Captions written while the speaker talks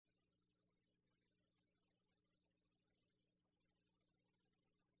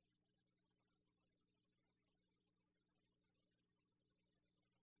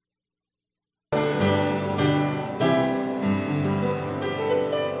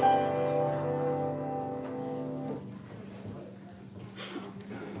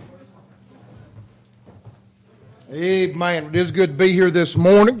Amen. It is good to be here this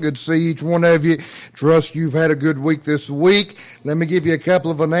morning. Good to see each one of you. Trust you've had a good week this week. Let me give you a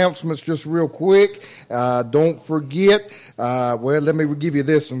couple of announcements just real quick. Don't forget, let me give you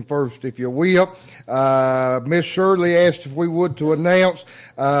this one first, if you will. Miss Shirley asked if we would to announce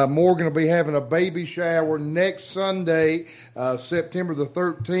Morgan will be having a baby shower next Sunday, September the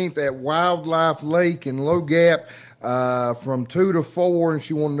 13th at Wildlife Lake in Low Gap. From 2 to 4, and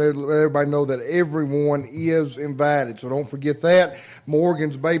she wanted to let everybody know that everyone is invited. So don't forget that.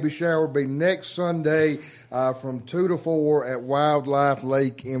 Morgan's baby shower will be next Sunday from 2 to 4 at Wildlife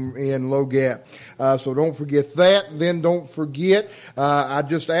Lake in Low Gap. So don't forget that. Then don't forget, I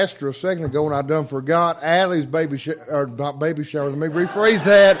just asked her a second ago, and I done forgot, Allie's baby shower, not baby shower, let me rephrase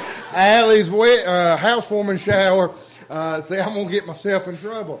that, Allie's housewarming shower. See, I'm going to get myself in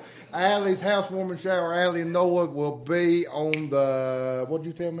trouble. Allie's housewarming shower, Allie and Noah, will be on the, what'd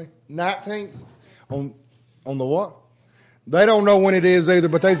you tell me? 19th? On the what? They don't know when it is either,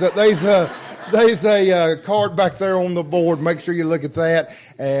 but there's a card back there on the board. Make sure you look at that,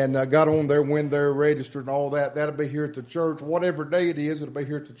 and got on there when they're registered and all that. That'll be here at the church. Whatever day it is, it'll be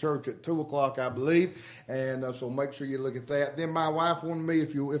here at the church at 2 o'clock, I believe, and so make sure you look at that. Then my wife wanted me,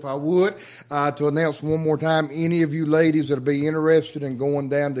 if I would, to announce one more time, any of you ladies that'll be interested in going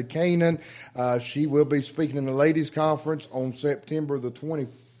down to Canaan, she will be speaking in the ladies' conference on September the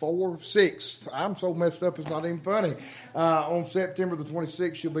 6th. I'm so messed up, it's not even funny. On September the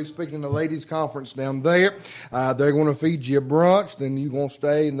 26th, she'll be speaking in the ladies' conference down there. They're going to feed you a brunch. Then you're going to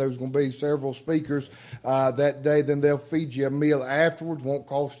stay, and there's going to be several speakers that day. Then they'll feed you a meal afterwards. Won't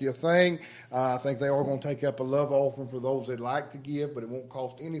cost you a thing. I think they are going to take up a love offering for those that like to give, but it won't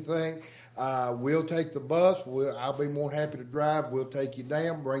cost anything. We'll take the bus. I'll be more than happy to drive. We'll take you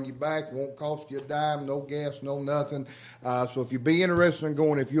down, bring you back. Won't cost you a dime, no gas, no nothing. So if you'd be interested in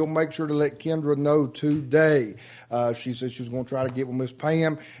going, if you'll make sure to let Kendra know today. She said she was going to try to get with Miss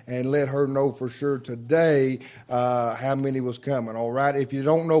Pam and let her know for sure today how many was coming, all right? If you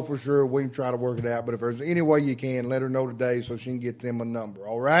don't know for sure, we can try to work it out. But if there's any way you can, let her know today so she can get them a number,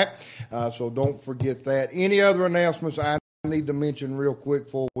 all right? So don't forget that. Any other announcements I need to mention real quick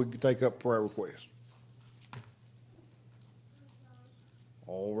before we take up prayer requests?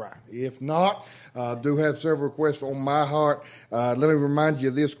 All right. If not, I do have several requests on my heart. Let me remind you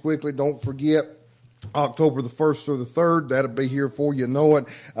of this quickly. Don't forget, October the 1st through the 3rd, that'll be here for you know it.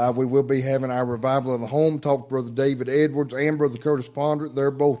 We will be having our Revival of the Home. Talk to Brother David Edwards and Brother Curtis Ponder.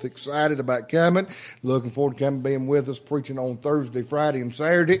 They're both excited about coming. Looking forward to coming, being with us, preaching on Thursday, Friday, and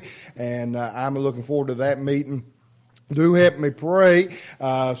Saturday. And I'm looking forward to that meeting. Do help me pray.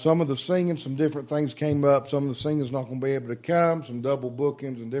 Some of the singing, some different things came up. Some of the singing's not going to be able to come, some double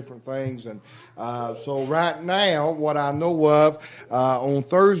bookings and different things. And so right now, what I know of, on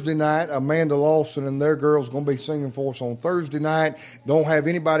Thursday night, Amanda Lawson and their girls going to be singing for us on Thursday night. Don't have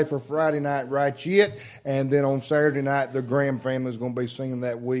anybody for Friday night right yet. And then on Saturday night, the Graham family is going to be singing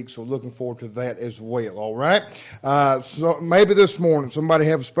that week. So looking forward to that as well. All right. So maybe this morning, somebody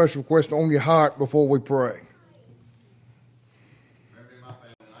have a special question on your heart before we pray.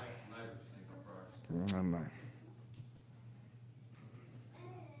 Amen.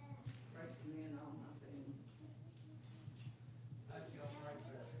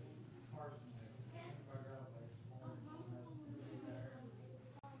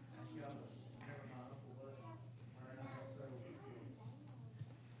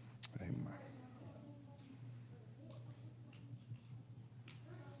 Amen.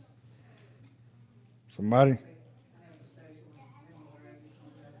 Somebody?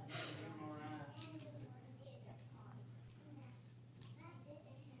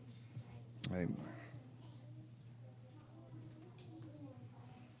 Amen.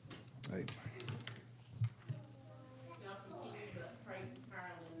 Amen. Y'all continue to pray for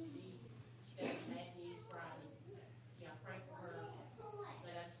Carolyn. She got some bad news Friday. Y'all pray for her.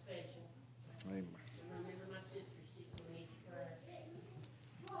 That's special. Amen. And remember my sister, she's going to need your prayers.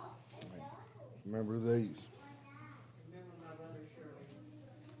 Remember these. Remember my brother Shirley.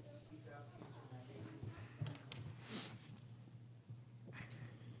 She's got cancer.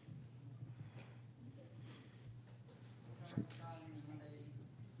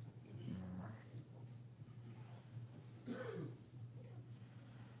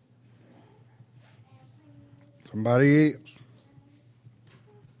 Somebody else.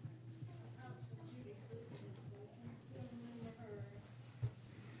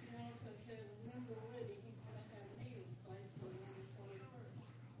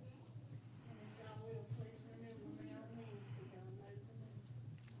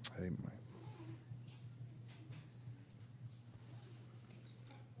 Amen.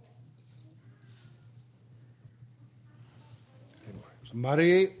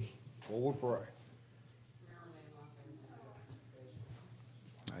 Somebody else? Before we pray.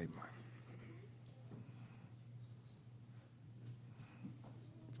 Amen.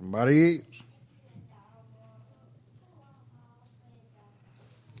 Somebody else?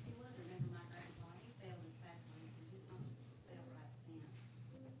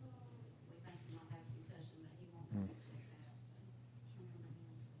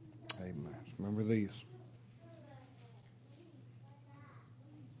 Amen. Remember these.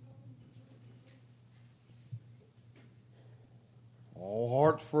 All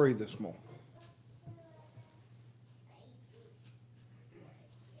hearts free this morning.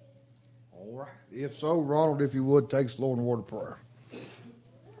 All right. If so, Ronald, if you would, take the Lord in a word of prayer.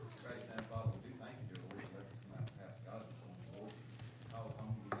 Gracious and Father, we do thank you, dear Lord, for letting us come out and pass God this morning, Lord. Call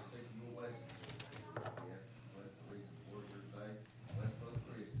upon you to seek your blessings. We ask you to bless the reading of the word here today. Bless Brother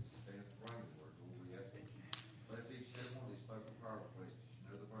Chris as he stands to bring the word, Lord. We ask that you bless each and every one of these spoken prayer requests.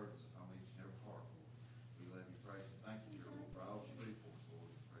 You know the burdens upon each and every heart, Lord. We love you, praise you. Thank you, dear Lord, for all you do for us, Lord.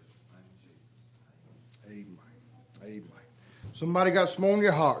 In the precious name of Jesus. Amen. Amen. Amen. Somebody got some on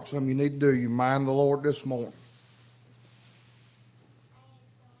your heart, something you need to do. You mind the Lord this morning.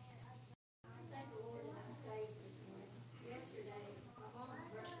 Thank the Lord that I'm saved this morning. Yesterday, my mom's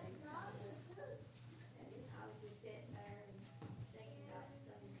birthday was and I was just sitting there and thinking about some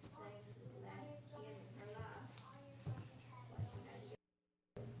things that the last kid in her life. What she had to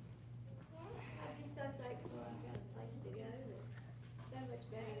go. I'm just so thankful I've got a place to go that's so much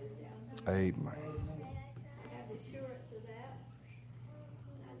better than down here. Amen. I have the assurance of that.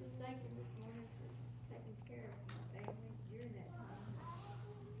 And I just thank him this morning for taking care of my family during that time.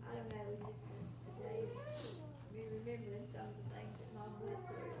 I don't know, it's just a day of me remembering some of the things that Mom went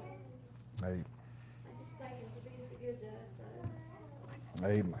through. Amen. I just thank him for being so good to us. So.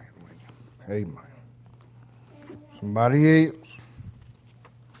 Amen. Amen. Somebody else.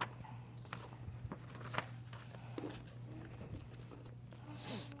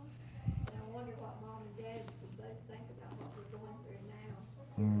 And I wonder what Mom and Dad would both think about what we're going through now.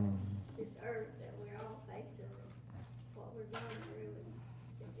 This earth that we're all facing, and what we're going through.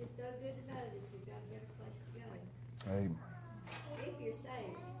 And it's just so good to know that we've got a better place to go. Amen. If you're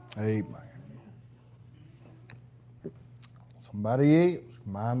saved. Amen. Somebody else.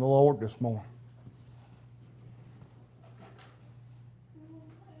 Mind the Lord this morning.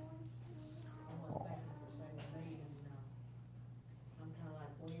 I'm kind of like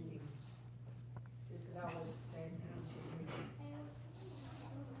Wendy. Just could always stand down for me.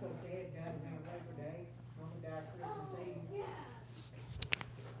 Because Dad died around Labor Day. Mama died Christmas Eve.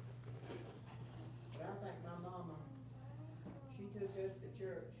 But I think my mama, she took us to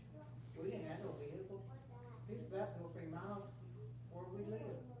church. We didn't have no vehicle. It was about 2 or 3 miles where we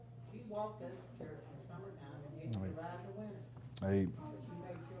lived. She walked us to church in the summertime and didn't survive the winter. Amen. But she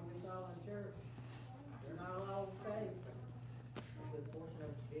made sure we was all in church. They're not all saved, but a good portion of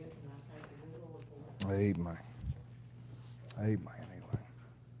us did, and I thank the good Lord for it. Amen. Amen. Amen.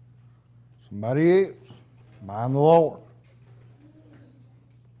 Somebody else. Mind the Lord.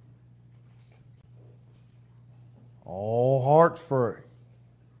 All hearts free.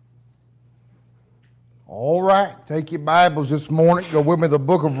 All right. Take your Bibles this morning. Go with me to the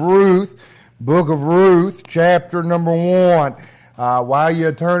book of Ruth. Book of Ruth, chapter number 1. While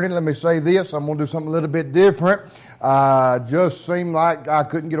you're turning, let me say this. I'm going to do something a little bit different. Just seemed like I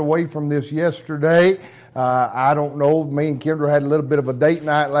couldn't get away from this yesterday. I don't know. Me and Kendra had a little bit of a date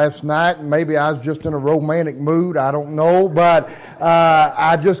night last night. Maybe I was just in a romantic mood. I don't know. But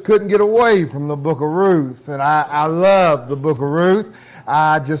I just couldn't get away from the book of Ruth. And I love the book of Ruth.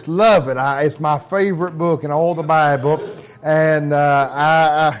 I just love it. It's my favorite book in all the Bible. And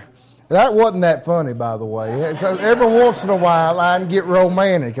that wasn't that funny, by the way. So every once in a while, I can get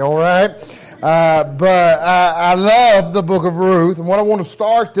romantic, all right? But I love the book of Ruth. And what I want to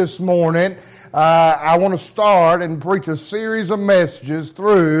start this morning, I want to start and preach a series of messages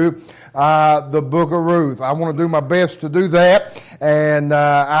through the book of Ruth. I want to do my best to do that. And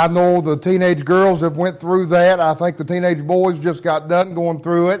I know the teenage girls have went through that. I think the teenage boys just got done going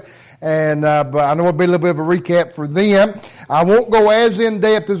through it. And but I know it'll be a little bit of a recap for them. I won't go as in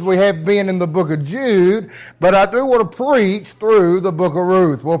depth as we have been in the book of Jude, but I do want to preach through the book of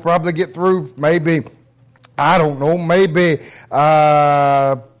Ruth. We'll probably get through maybe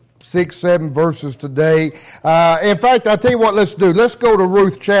 6, 7 verses today. In fact, I'll tell you what, let's do. Let's go to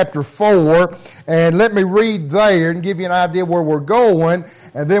Ruth chapter 4, and let me read there and give you an idea where we're going,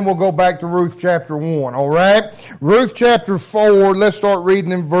 and then we'll go back to Ruth chapter 1, all right? Ruth chapter 4, let's start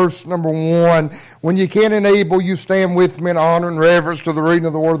reading in verse number 1. When you can and able, you stand with me in honor and reverence to the reading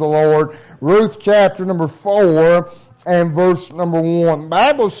of the word of the Lord. Ruth chapter number 4 and verse number 1. The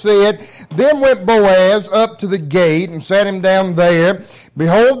Bible said, Then went Boaz up to the gate and sat him down there.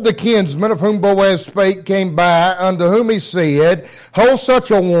 Behold, the kinsman of whom Boaz spake came by, unto whom he said, Hold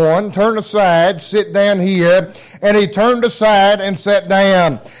such a one, turn aside, sit down here. And he turned aside and sat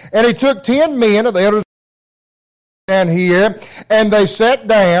down. And he took 10 men of the elders down here, and they sat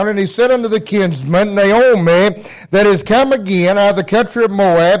down, and he said unto the kinsman, Naomi, that is come again out of the country of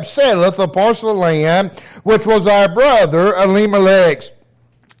Moab, selleth a parcel of land, which was our brother Elimelech's.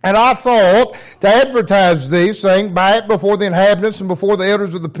 And I thought to advertise thee, saying, Buy it before the inhabitants and before the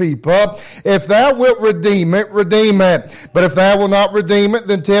elders of the people. If thou wilt redeem it, redeem it. But if thou wilt not redeem it,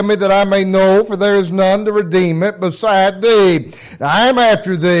 then tell me that I may know, for there is none to redeem it beside thee. Now I am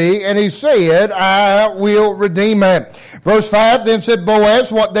after thee. And he said, I will redeem it. Verse 5, Then said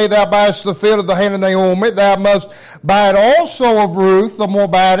Boaz, What day thou buyest the field of the hand of Naomi, thou must buy it also of Ruth the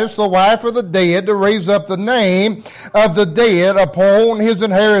Moabitess, the wife of the dead, to raise up the name of the dead upon his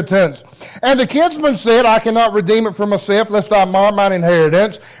inheritance. And the kinsman said, I cannot redeem it for myself, lest I mar mine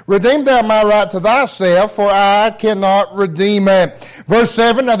inheritance. Redeem thou my right to thyself, for I cannot redeem it. Verse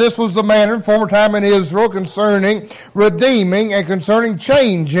 7, Now this was the manner in former time in Israel concerning redeeming and concerning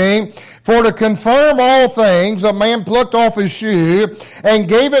changing. For to confirm all things, a man plucked off his shoe and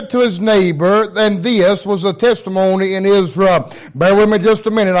gave it to his neighbor, and this was a testimony in Israel. Bear with me just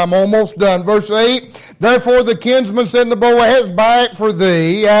a minute, I'm almost done. Verse 8, Therefore the kinsman said to Boaz, Buy it for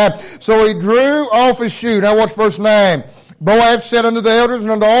thee. So he drew off his shoe. Now watch verse 9. Boaz said unto the elders and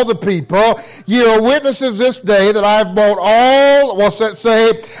unto all the people, Ye are witnesses this day that I have bought all, what's that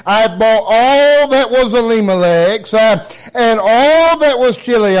say? I have bought all that was Elimelech's, and all that was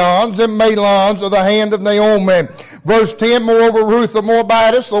Chilion's and Mahlon's of the hand of Naomi. Verse 10, Moreover, Ruth the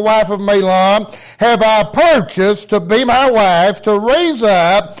Moabitess, the wife of Mahlon, have I purchased to be my wife, to raise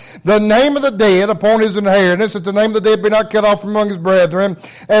up the name of the dead upon his inheritance, that the name of the dead be not cut off from among his brethren,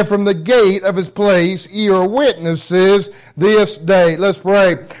 and from the gate of his place ye are witnesses this day. Let's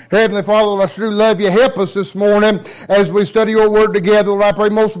pray. Heavenly Father, Lord, I sure do love you. Help us this morning as we study your word together. Lord, I pray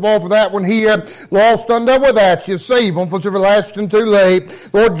most of all for that one here, lost undone without you. Save them, for it's everlasting too late.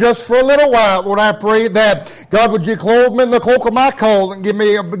 Lord, just for a little while, Lord, I pray that, God, would you clothe me in the cloak of my call and give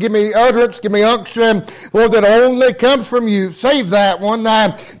me utterance, give me unction, Lord, that only comes from you. Save that one.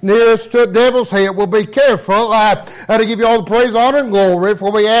 Nearest to the devil's head. We'll be careful to give you all the praise, honor, and glory,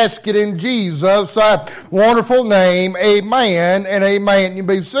 for we ask it in Jesus' wonderful name. Amen and amen. You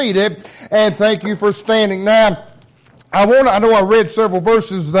be seated, and thank you for standing. Now, I know I read several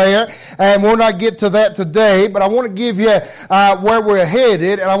verses there, and we'll not get to that today, but I want to give you where we're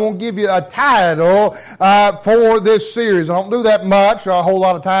headed, and I want to give you a title for this series. I don't do that much, a whole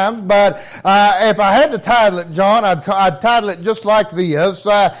lot of times, but if I had to title it, John, I'd title it just like this,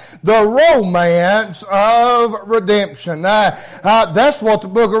 The Romance of Redemption. That's what the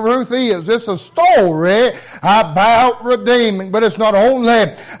book of Ruth is. It's a story about redeeming, but it's not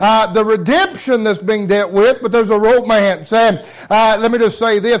only the redemption that's being dealt with, but there's a romance. And let me just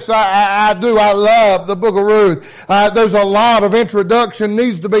say this, I love the book of Ruth. There's a lot of introduction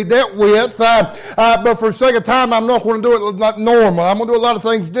needs to be dealt with, but for sake of time, I'm not going to do it like normal. I'm going to do a lot of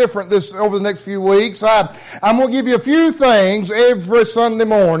things different over the next few weeks. I'm going to give you a few things every Sunday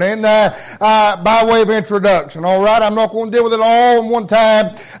morning by way of introduction, all right? I'm not going to deal with it all in one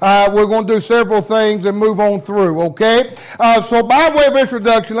time. We're going to do several things and move on through, okay? So by way of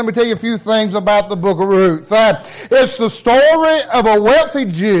introduction, let me tell you a few things about the book of Ruth. It's the story of a wealthy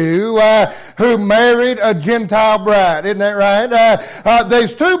Jew who married a Gentile bride. Isn't that right?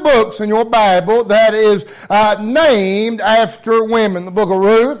 There's two books in your Bible that is named after women. The book of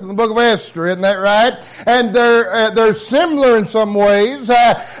Ruth and the book of Esther. Isn't that right? And they're similar in some ways,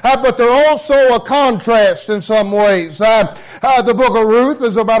 but they're also a contrast in some ways. The book of Ruth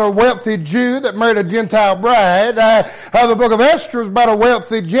is about a wealthy Jew that married a Gentile bride. The book of Esther is about a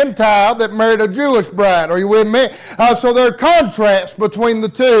wealthy Gentile that married a Jewish bride. Are you with me? So there are contrasts between the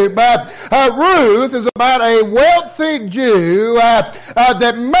two. But Ruth is about a wealthy Jew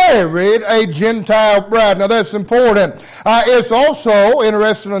that married a Gentile bride. Now that's important. It's also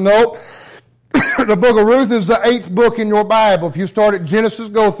interesting to note the book of Ruth is the 8th book in your Bible. If you start at Genesis,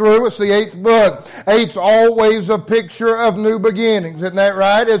 go through, it's the 8th book. 8's always a picture of new beginnings, isn't that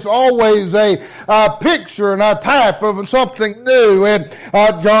right? It's always a picture and a type of something new. In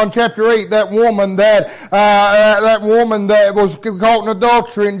John chapter 8, that woman that was caught in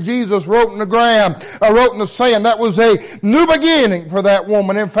adultery and Jesus wrote in the ground, wrote in the sand, that was a new beginning for that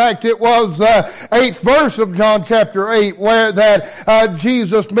woman. In fact, it was the 8th verse of John chapter 8 where that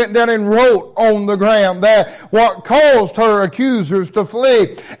Jesus bent down and wrote on the ground, that what caused her accusers to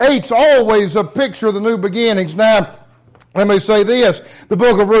flee. 8's always a picture of the new beginnings. Now, Let me say this. The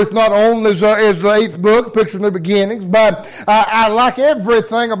book of Ruth not only is the 8th book, picture new beginnings, but I like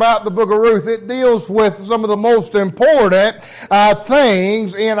everything about the book of Ruth. It deals with some of the most important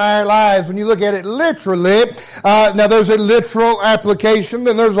things in our lives. When you look at it literally, now there's a literal application,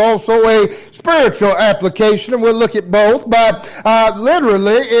 and there's also a spiritual application, and we'll look at both. But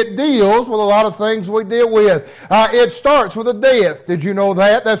literally, it deals with a lot of things we deal with. It starts with a death. Did you know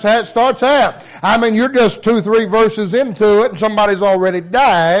that? That's how it starts out. I mean, you're just 2-3 verses into it, and somebody's already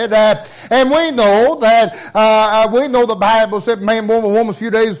died. And we know that the Bible said, man, born of a woman, a few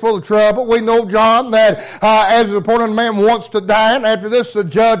days full of trouble. We know, John, that as the appointed man wants to die, and after this, the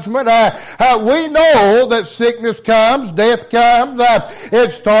judgment. We know that sickness comes, death comes. It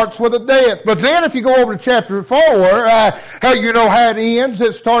starts with a death. But then if you go over to chapter 4, you know how it ends.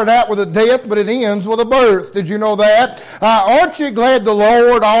 It started out with a death, but it ends with a birth. Did you know that? Aren't you glad the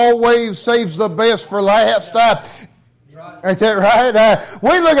Lord always saves the best for last? Ain't that right?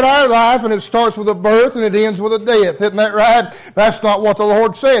 We look at our life and it starts with a birth and it ends with a death. Isn't that right? That's not what the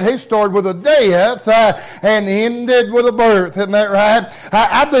Lord said. He started with a death and ended with a birth. Isn't that right?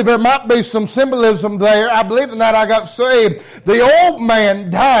 I believe there might be some symbolism there. I believe the night I got saved, the old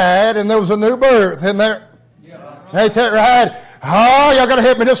man died and there was a new birth. Isn't there? Ain't that right? Oh, y'all got to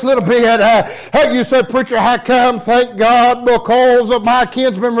help me just a little bit. Hey, you said, preacher, how come? Thank God, because of my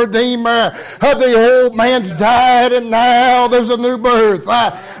kinsman redeemer. The old man's died, and now there's a new birth.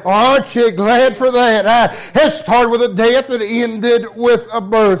 Aren't you glad for that? It started with a death and ended with a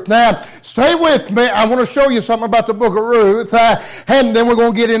birth. Now, stay with me. I want to show you something about the book of Ruth, and then we're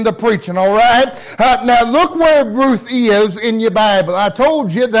going to get into preaching, all right? Now, look where Ruth is in your Bible. I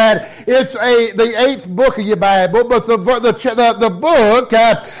told you that it's the 8th book of your Bible, but the book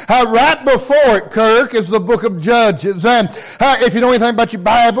right before it, Kirk, is the book of Judges. If you know anything about your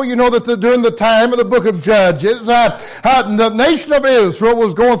Bible, you know that during the time of the book of Judges, the nation of Israel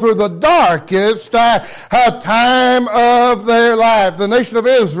was going through the darkest time of their life. The nation of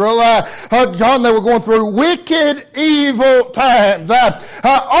Israel, John, they were going through wicked, evil times.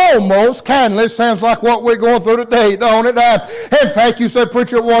 Almost kindly sounds like what we're going through today, don't it? In fact, you say,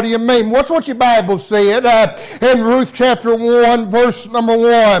 preacher, what do you mean? What's what your Bible said in Ruth chapter 1, verse number 1.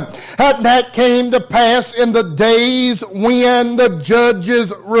 That came to pass in the days when the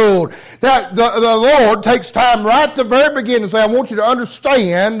judges ruled. Now, the Lord takes time right at the very beginning to say, I want you to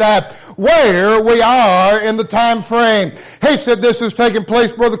understand where we are in the time frame. He said this is taking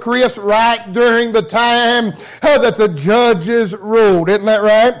place, Brother Chris, right during the time that the judges ruled. Isn't that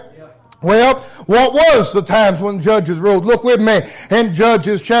right? Well, what was the times when judges ruled? Look with me in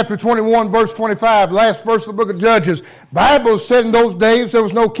Judges chapter 21, verse 25, last verse of the book of Judges. Bible said in those days there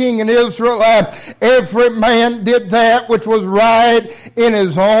was no king in Israel. Every man did that which was right in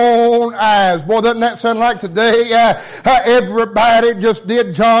his own eyes. Boy, doesn't that sound like today? Everybody just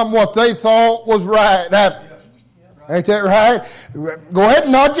did, John, what they thought was right. Ain't that right? Go ahead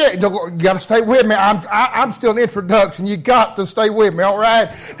and nod you. Got to stay with me. I'm still in introduction. You got to stay with me, all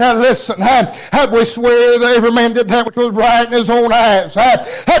right? Now listen, we swear that every man did that which was right in his own eyes.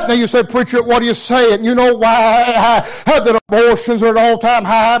 Now you say, preacher, what are you saying? You know why? That abortions are at all-time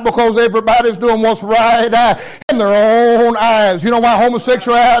high? Because everybody's doing what's right in their own eyes. You know why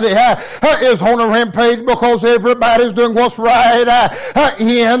homosexuality is on a rampage? Because everybody's doing what's right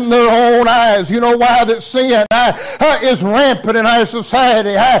in their own eyes. You know why that sin is rampant in our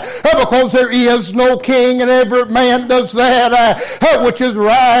society? Because there is no king, and every man does that which is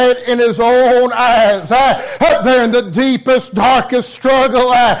right in his own eyes. They're in the deepest, darkest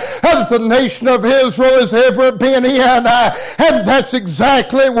struggle that the nation of Israel has ever been in, and that's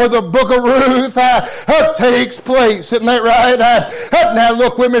exactly where the book of Ruth takes place. Isn't that right? Now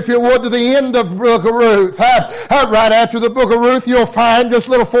look with me, if you would, to the end of the book of Ruth. Right after the book of Ruth, you'll find this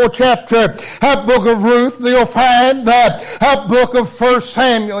little 4-chapter book of Ruth. You'll find the book of 1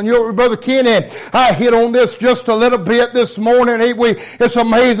 Samuel. And Brother Kenny, I hit on this just a little bit this morning. It's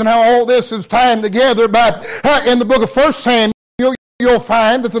amazing how all this is tying together. But in the book of 1 Samuel, you'll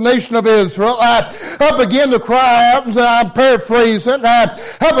find that the nation of Israel began to cry out, and I'm paraphrasing,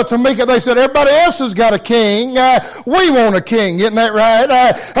 but to make it, they said, everybody else has got a king. We want a king. Isn't that right?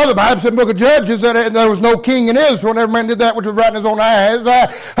 The Bible said in the book of Judges that there was no king in Israel, and every man did that which was right in his own eyes.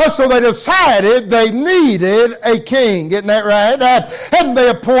 So they decided they needed a king. Isn't that right? And they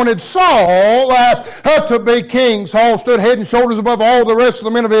appointed Saul to be king. Saul stood head and shoulders above all the rest of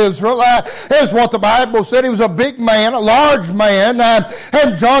the men of Israel. Is what the Bible said. He was a big man, a large man.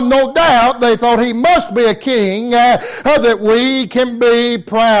 And John, no doubt, they thought he must be a king that we can be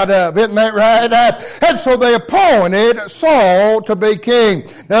proud of. Isn't that right? And so they appointed Saul to be king.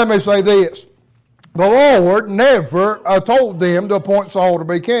 Now let me say this. the Lord never told them to appoint Saul to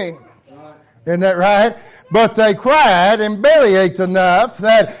be king. Isn't that right? But they cried and bellyached enough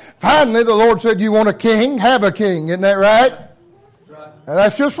that finally the Lord said, you want a king? Have a king. Isn't that right?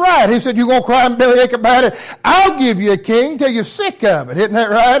 That's just right. He said, you're going to cry and bellyache about it. I'll give you a king till you're sick of it. Isn't that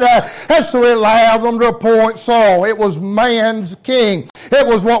right? That's the way it allowed them to appoint Saul. It was man's king. It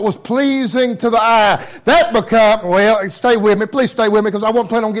was what was pleasing to the eye. That becomes, well, stay with me. Please stay with me because I wasn't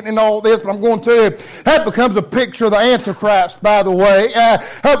planning on getting into all this, but I'm going to. That becomes a picture of the Antichrist, by the way.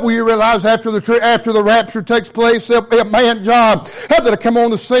 Will you realize after the rapture takes place, there'll be a man, John, that'll come on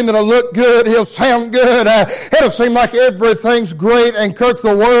the scene that'll look good. He'll sound good. It'll seem like everything's great and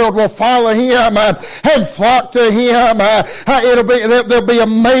the world will follow him and flock to him. They'll be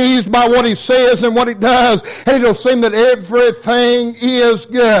amazed by what he says and what he does, and it'll seem that everything is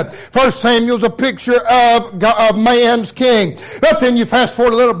good. First Samuel's a picture of man's king. But then you fast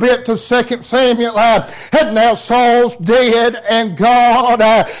forward a little bit to 2 Samuel, and now Saul's dead, and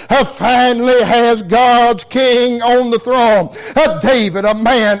God finally has God's king on the throne. David, a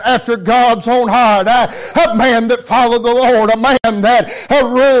man after God's own heart, a man that followed the Lord, a man that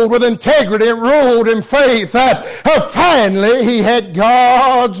ruled with integrity and ruled in faith. Finally, he had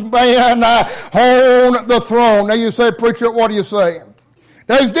God's man on the throne. Now you say, preacher, what are you saying?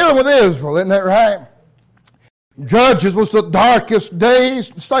 Now he's dealing with Israel, isn't that right? Judges was the darkest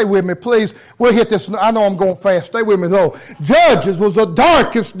days. Stay with me, please. We'll hit this. I know I'm going fast. Stay with me, though. Judges was the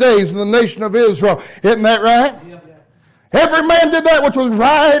darkest days in the nation of Israel. Isn't that right? Yeah. Every man did that which was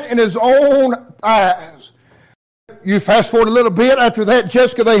right in his own eyes. You fast forward a little bit. After that,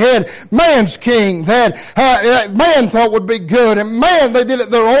 Jessica, they had man's king that man thought would be good. And man, they did it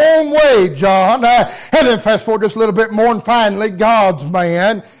their own way, John. And then fast forward just a little bit more, and finally, God's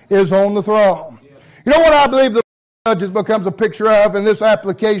man is on the throne. You know what I believe the Judges becomes a picture of in this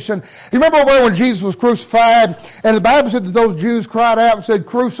application? You remember over there when Jesus was crucified, and the Bible said that those Jews cried out and said,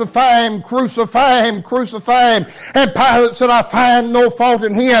 crucify him, crucify him, crucify him. And Pilate said, I find no fault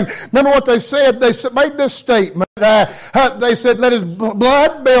in him. Remember what they said? They made this statement. They said, let his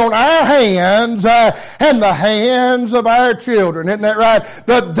blood be on our hands and the hands of our children. Isn't that right?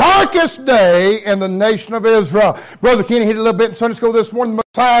 The darkest day in the nation of Israel. Brother Kenny hit a little bit in Sunday school this morning. The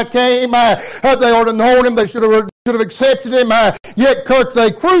Messiah came. They ought to known him. They should have accepted him. Yet, Kirk,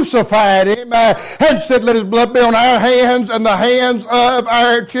 they crucified him and said, let his blood be on our hands and the hands of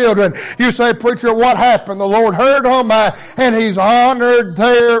our children. You say, preacher, what happened? The Lord heard them and he's honored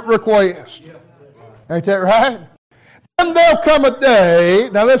their request. Ain't that right? And there'll come a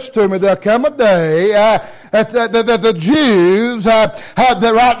day, now listen to me, there'll come a day that the Jews, that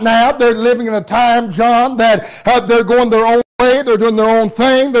right now they're living in a time, John, that they're going their own way, they're doing their own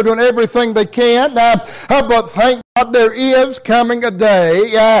thing, they're doing everything they can, but thank God there is coming a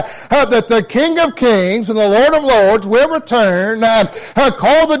day that the King of Kings and the Lord of Lords will return,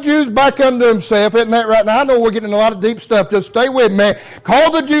 call the Jews back unto himself. Isn't that right? Now I know we're getting a lot of deep stuff, just stay with me.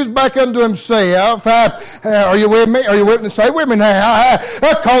 Call the Jews back unto himself. Are you with me? Are you with me? Stay with me now.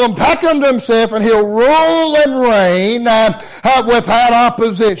 Call them back unto himself, and he'll rule and reign without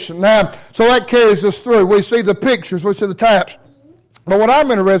opposition. Now, so that carries us through. We see the pictures, we see the types. But what I'm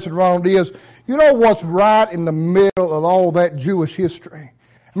interested in is, you know what's right in the middle of all that Jewish history?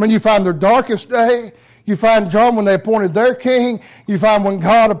 I mean, you find their darkest day. You find, John, when they appointed their king. You find when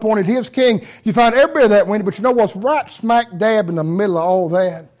God appointed his king. You find everybody that went. But you know what's right smack dab in the middle of all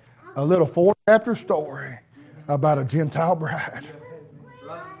that? A little 4-chapter story about a Gentile bride.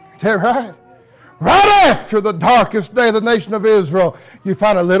 Is that right? Right after the darkest day of the nation of Israel, you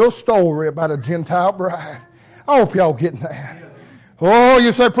find a little story about a Gentile bride. I hope y'all getting that. Oh,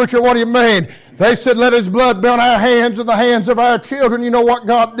 you say, preacher, what do you mean? They said, let his blood be on our hands and the hands of our children. You know what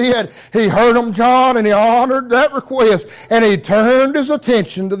God did? He heard them, John, and he honored that request. And he turned his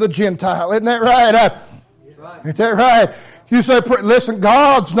attention to the Gentile. Isn't that right? Isn't that right? You say, listen,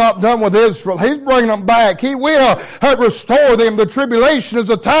 God's not done with Israel. He's bringing them back. He will restore them. The tribulation is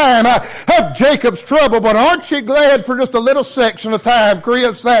a time of Jacob's trouble. But aren't you glad for just a little section of time,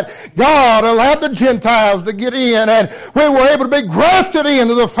 Chris, that God allowed the Gentiles to get in and we were able to be grafted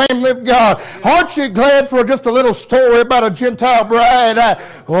into the family of God? Aren't you glad for just a little story about a Gentile bride?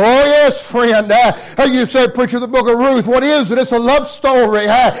 Oh, yes, friend. You say, preacher, the book of Ruth, what is it? It's a love story.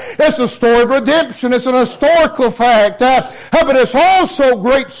 It's a story of redemption. It's an historical fact. But it's also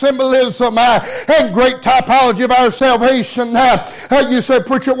great symbolism and great typology of our salvation. You say,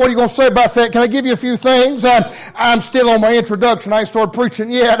 preacher, what are you going to say about that? Can I give you a few things? I'm still on my introduction. I ain't started preaching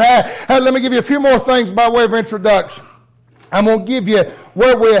yet. Let me give you a few more things by way of introduction. I'm going to give you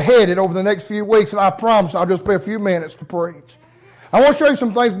where we're headed over the next few weeks, and I promise I'll just be a few minutes to preach. I want to show you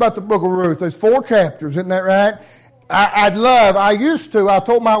some things about the book of Ruth. There's 4 chapters, isn't that right? I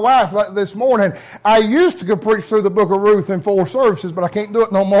told my wife this morning, I used to go preach through the book of Ruth in 4 services, but I can't do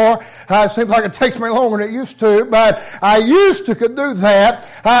it no more. It seems like it takes me longer than it used to, but I used to could do that.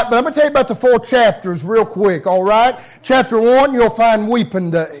 But let me tell you about the 4 chapters real quick, all right? Chapter 1, you'll find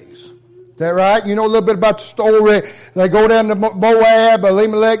weeping days. Is that right? You know a little bit about the story. They go down to Moab,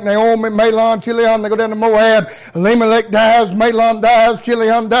 Elimelech, Naomi, Mahlon, Chilion. They go down to Moab. Elimelech dies, Mahlon dies,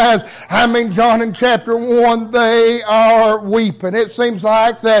 Chilion dies. John, in chapter 1, they are weeping. It seems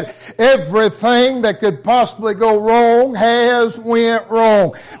like that everything that could possibly go wrong has went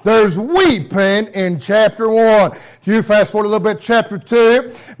wrong. There's weeping in chapter 1. You fast forward a little bit, chapter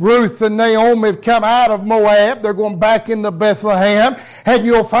 2. Ruth and Naomi have come out of Moab. They're going back into Bethlehem. And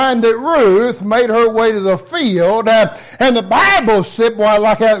you'll find that Ruth made her way to the field, and the Bible said, boy,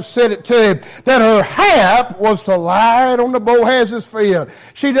 like I said it to you, that her hap was to lie on the Boaz's field.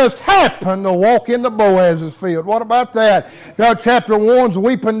 She just happened to walk into Boaz's field. What about that? Chapter 1's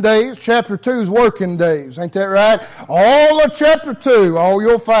weeping days, chapter 2's working days. Ain't that right? All of chapter 2, all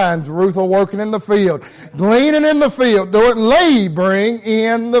you'll find is Ruth working in the field, gleaning in the field, doing laboring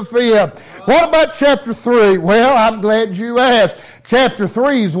in the field. What about chapter 3? Well, I'm glad you asked. Chapter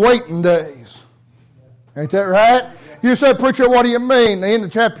 3's waiting days. Ain't that right? You say, preacher, what do you mean? The end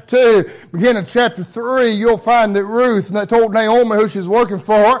of chapter 2, beginning of chapter 3, you'll find that Ruth told Naomi who she's working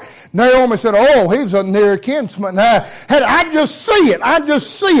for. Naomi said, oh, he's a near kinsman. And I just see it. I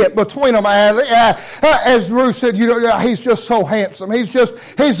just see it between them, as Ruth said, he's just so handsome. He's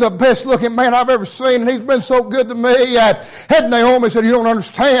the best looking man I've ever seen, and he's been so good to me. And Naomi said, you don't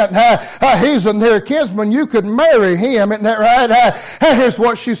understand. He's a near kinsman. You could marry him. Isn't that right? Here's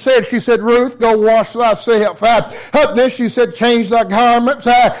what she said. She said, Ruth, go wash thyself. Then she said, change thy garments.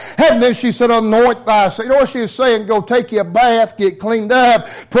 And then she said, anoint thyself. You know what she was saying? Go take you a bath, get cleaned up,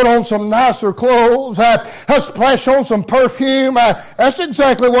 put on some nicer clothes, splash on some perfume. That's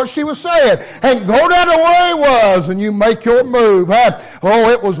exactly what she was saying. And go down to where he was, and you make your move.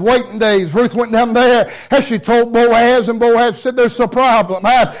 It was waiting days. Ruth went down there, and she told Boaz, and Boaz said, there's a problem.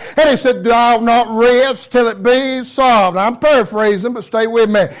 And he said, I'll not rest till it be solved. I'm paraphrasing, but stay with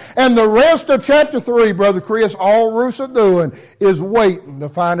me. And the rest of chapter 3, Brother Chris, all Ruth's doing is waiting to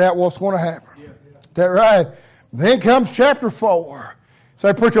find out what's going to happen. Is that right? Then comes chapter 4.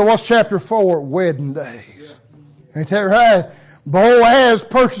 Say, preacher, what's chapter 4? Wedding days. Ain't that right? Boaz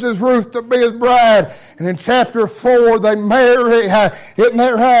purchases Ruth to be his bride. And in chapter 4, they marry. Isn't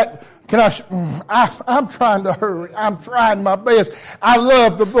that right? I'm trying to hurry. I'm trying my best. I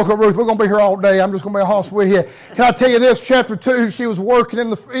love the book of Ruth. We're going to be here all day. I'm just going to be a hoss with you. Can I tell you this? Chapter 2, she was working in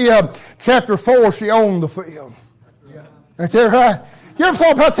the field. Chapter 4, she owned the field. Ain't that right? You ever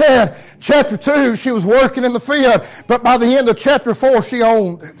thought about that? Chapter 2, she was working in the field, but by the end of chapter 4, she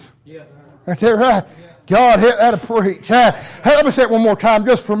owned it. Ain't that right? God, that'll preach. Let me say it one more time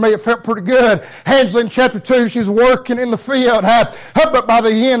just for me. It felt pretty good. Hansel in chapter 2, she's working in the field. But by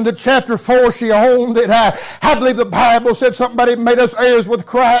the end of chapter 4, she owned it. I believe the Bible said somebody made us heirs with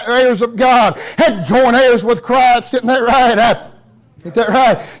Christ, heirs of God, and joint heirs with Christ. Isn't that right? Is that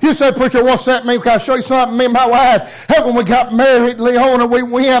right? You say, preacher, what's that mean? Can I show you something? Me and my wife, when we got married, Leona, we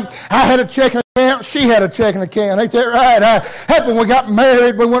went. I had a checking account. She had a checking account. Ain't that right? When we got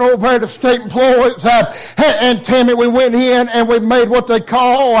married, we went over to State Employees. And Tammy, we went in and we made what they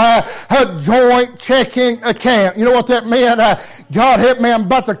call a joint checking account. You know what that meant? God help me, I'm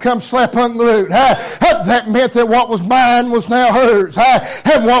about to come slap unglued. That meant that what was mine was now hers.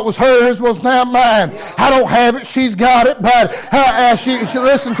 And what was hers was now mine. I don't have it. She's got it. But she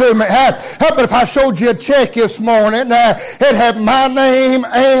listened to me. But if I showed you a check this morning, it had my name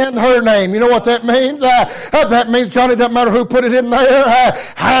and her name. You know what that means? That means, Johnny, doesn't matter who put it in there. I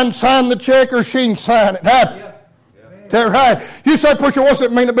can sign the check or she can sign it. That's right. You say, preacher, what's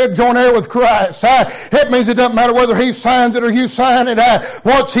it mean to be a joint heir with Christ? It means it doesn't matter whether he signs it or you sign it.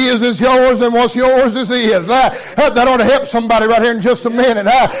 What's his is yours and what's yours is his. That ought to help somebody right here in just a minute.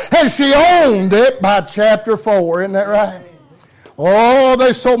 And she owned it by chapter 4. Isn't that right? Oh,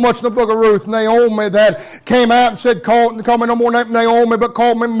 there's so much in the book of Ruth. Naomi that came out and said, call me no more Naomi, but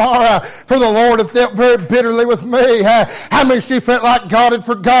call me Mara, for the Lord hath dealt very bitterly with me. I mean, she felt like God had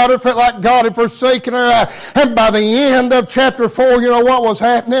forgot her, felt like God had forsaken her. And by the end of chapter 4, you know what was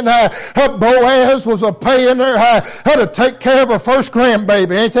happening? Boaz was paying her to take care of her first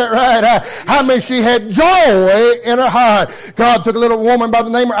grandbaby. Ain't that right? I mean, she had joy in her heart. God took a little woman by the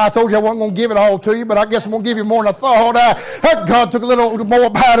name of, I told you I wasn't going to give it all to you, but I guess I'm going to give you more than I thought. God God took a little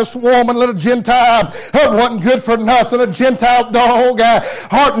Moabitess woman, a little Gentile, wasn't good for nothing, a Gentile dog,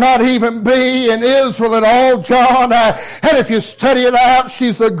 ought not even be in Israel at all, John. And if you study it out,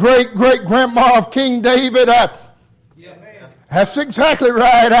 she's the great-great-grandma of King David. That's exactly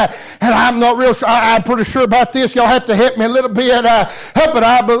right. And I'm not real sure. I'm pretty sure about this. Y'all have to help me a little bit. But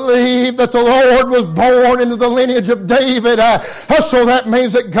I believe that the Lord was born into the lineage of David. So that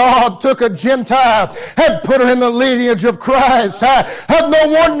means that God took a Gentile and put her in the lineage of Christ. No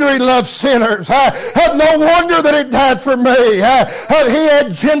wonder he loved sinners. No wonder that he died for me. He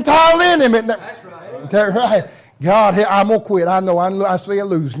had Gentile in him. That's right. Isn't that right? God, I'm going to quit. I know. I see you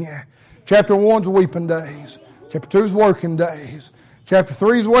losing you. Chapter 1's weeping days. Chapter 2's working days. Chapter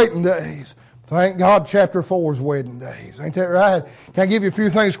 3's waiting days. Thank God chapter 4's wedding days. Ain't that right? Can I give you a few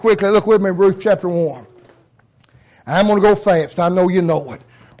things quickly? Look with me, Ruth chapter 1. I'm going to go fast. I know you know it.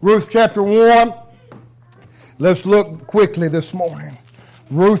 Ruth chapter 1. Let's look quickly this morning.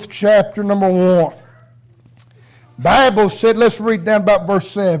 Ruth chapter number 1. Bible said, let's read down about verse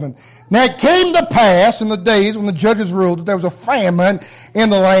 7. Now it came to pass in the days when the judges ruled that there was a famine in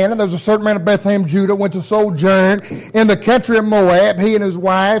the land, and there was a certain man of Bethlehem, Judah, went to sojourn in the country of Moab, he and his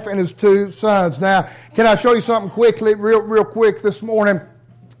wife and his 2 sons. Now, can I show you something quickly, real quick this morning?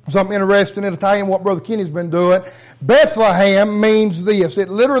 Something interesting. It'll tell you what Brother Kenny's been doing. Bethlehem means this. It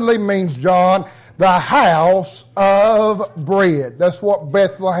literally means, John, the house of bread. That's what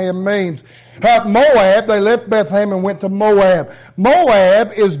Bethlehem means. Moab, they left Bethlehem and went to Moab.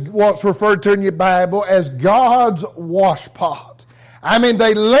 Moab is what's referred to in your Bible as God's washpot. I mean,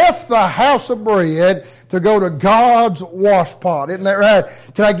 they left the house of bread to go to God's washpot. Isn't that right?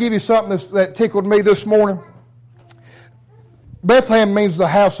 Can I give you something that tickled me this morning? Bethlehem means the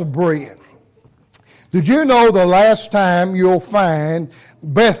house of bread. Did you know the last time you'll find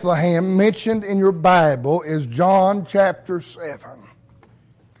Bethlehem mentioned in your Bible is John chapter 7?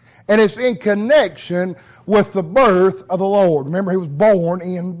 And it's in connection with the birth of the Lord. Remember, he was born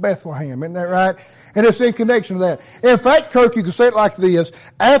in Bethlehem. Isn't that right? And it's in connection to that. In fact, Kirk, you can say it like this.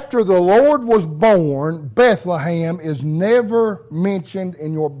 After the Lord was born, Bethlehem is never mentioned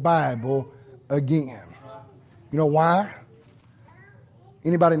in your Bible again. You know why?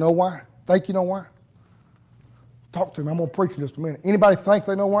 Anybody know why? Think you know why? Talk to me. I'm going to preach in just a minute. Anybody think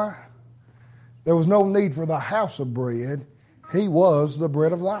they know why? There was no need for the house of bread. He was the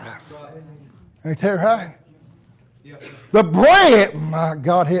bread of life. Ain't that right? The bread, my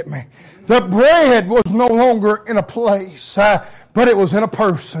God, hit me. The bread was no longer in a place, but it was in a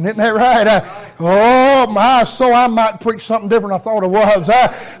person. Isn't that right? Oh, my, so I might preach something different I thought it was.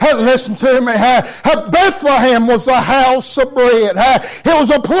 Listen to me. Bethlehem was the house of bread. It was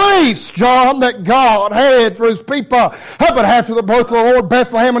a place, John, that God had for his people. But after the birth of the Lord,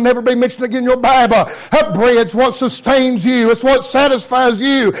 Bethlehem will never be mentioned again in your Bible. Bread's what sustains you. It's what satisfies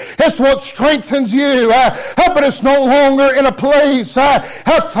you. It's what strengthens you. But it's no longer in a place.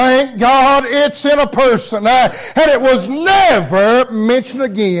 Thank God it's in a person. And it was never mentioned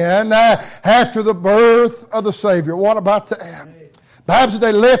again after the birth of the Savior. What about that? The Bible said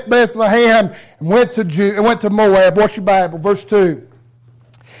they left Bethlehem and went to Moab. What's your Bible? Verse 2.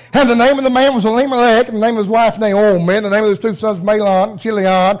 And the name of the man was Elimelech, and the name of his wife Naomi, and the name of his 2 sons Mahlon and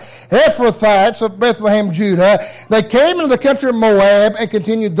Chilion, Ephrathites of Bethlehem, Judah. They came into the country of Moab and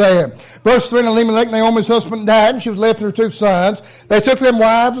continued there. Verse 3, and Elimelech, Naomi's husband, died, and she was left with her 2 sons. They took them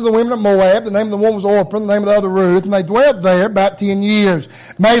wives of the women of Moab. The name of the one was Orpah, the name of the other Ruth, and they dwelt there about 10 years.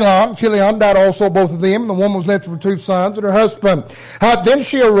 Mahlon and Chilion died also, both of them, and the woman was left with her 2 sons and her husband. Then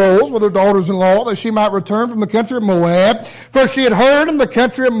she arose with her daughters-in-law that she might return from the country of Moab, for she had heard in the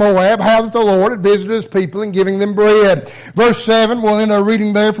country of Moab how that the Lord had visited his people in giving them bread. Verse 7, we'll end our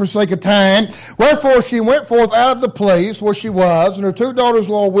reading there for sake of time. Wherefore she went forth out of the place where she was, and her 2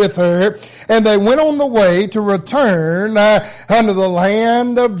 daughters-in-law with her, and they went on the way to return unto the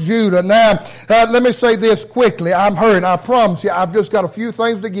land of Judah. Now, let me say this quickly. I'm hurrying. I promise you, I've just got a few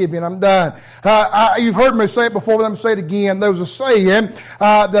things to give you, and I'm done. You've heard me say it before, but let me say it again. There was a saying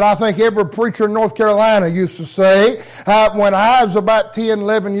that I think every preacher in North Carolina used to say when I was about 10,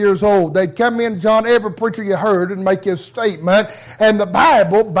 11 years old. They'd come in, John, every preacher you heard and make his statement, and the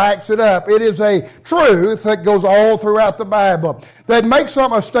Bible backs it up. It is a truth that goes all throughout the Bible. They'd make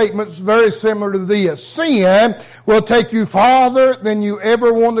some of statements very similar to this. Sin will take you farther than you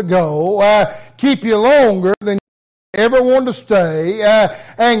ever want to go, keep you longer than ever wanted to stay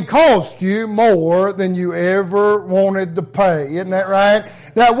and cost you more than you ever wanted to pay. Isn't that right?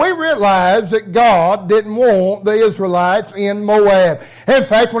 Now, we realize that God didn't want the Israelites in Moab. In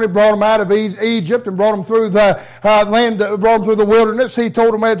fact, when he brought them out of Egypt and brought them through the land, brought them through the wilderness, he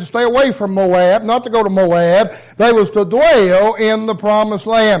told them they had to stay away from Moab, not to go to Moab. They was to dwell in the promised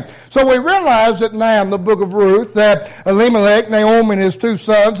land. So we realize that now in the book of Ruth that Elimelech, Naomi, and his two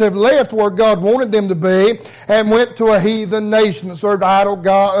sons have left where God wanted them to be and went to a heathen nation that served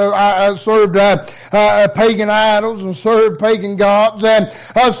pagan idols and served pagan gods. And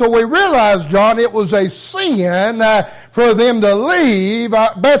so we realize, John, it was a sin for them to leave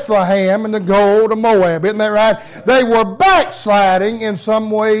Bethlehem and to go to Moab. Isn't that right? They were backsliding in some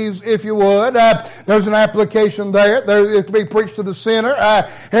ways, if you would. There's an application there. It can be preached to the sinner,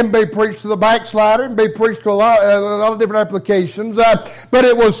 and be preached to the backslider, and be preached to a lot of different applications. But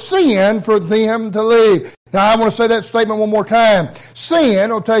it was sin for them to leave. Now, I want to say that statement one more time. Sin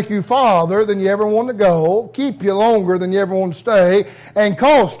will take you farther than you ever want to go, keep you longer than you ever want to stay, and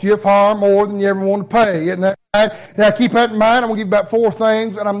cost you far more than you ever want to pay. Isn't that right? Now, keep that in mind. I'm going to give you about 4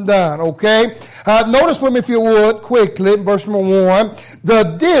 things, and I'm done, okay? Notice with me, if you would, quickly, verse number 1, the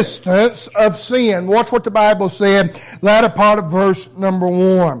distance of sin. Watch what the Bible said, latter part of verse number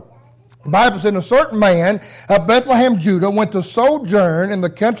 1. The Bible said, a certain man of Bethlehem, Judah, went to sojourn in the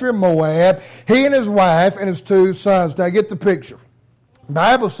country of Moab, he and his wife and his 2 sons. Now get the picture. The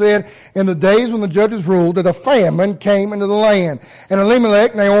Bible said, in the days when the judges ruled, that a famine came into the land. And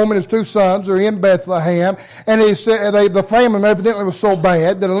Elimelech, Naomi, and his 2 sons are in Bethlehem. And he said, the famine evidently was so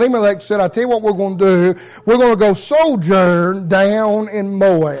bad that Elimelech said, I tell you what we're going to do. We're going to go sojourn down in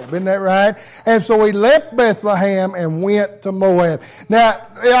Moab. Isn't that right? And so he left Bethlehem and went to Moab. Now,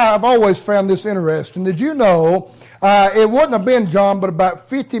 I've always found this interesting. Did you know it wouldn't have been, John, but about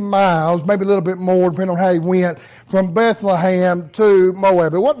 50 miles, maybe a little bit more, depending on how he went, from Bethlehem to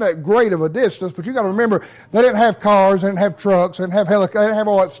Moab. It wasn't that great of a distance, but you got to remember, they didn't have cars, they didn't have trucks, they didn't have helicopters, they didn't have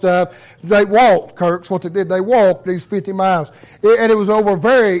all that stuff. They walked, Kirk's what they did. They walked these 50 miles. And it was over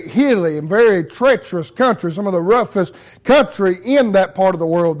very hilly and very treacherous country, some of the roughest country in that part of the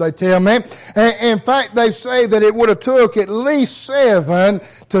world, they tell me. And in fact, they say that it would have took at least 7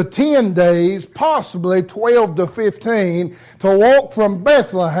 to 10 days, possibly 12 to 15, to walk from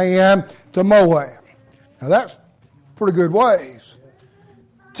Bethlehem to Moab. Now that's pretty good ways.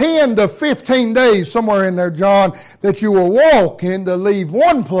 10 to 15 days, somewhere in there, John, that you were walking to leave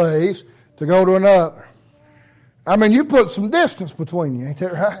one place to go to another. I mean, you put some distance between you, ain't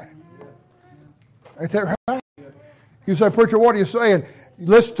that right? Ain't that right? You say, preacher, what are you saying?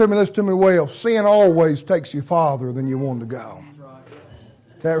 Listen to me well. Sin always takes you farther than you want to go.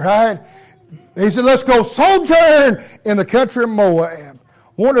 Is that right? He said, let's go sojourn in the country of Moab.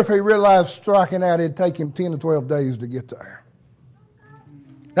 Wonder if he realized striking out it'd take him 10 to 12 days to get there.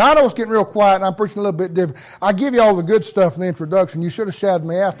 Now, I know it's getting real quiet, and I'm preaching a little bit different. I give you all the good stuff in the introduction. You should have shouted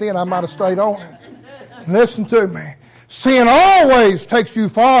me out then. I might have stayed on it. Listen to me. Sin always takes you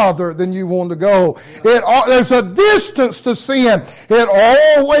farther than you want to go. There's a distance to sin. It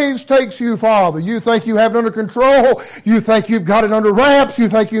always takes you farther. You think you have it under control. You think you've got it under wraps. You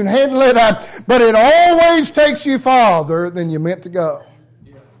think you can handle it. But it always takes you farther than you meant to go.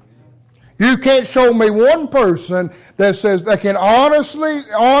 You can't show me one person that says they can honestly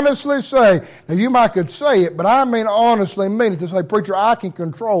say, now you might could say it, but I mean honestly mean it to say, preacher, I can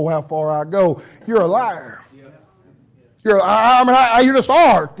control how far I go. You're a liar. You just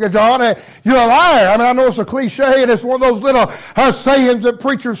are, John. You're a liar. I mean, I know it's a cliche, and it's one of those little sayings that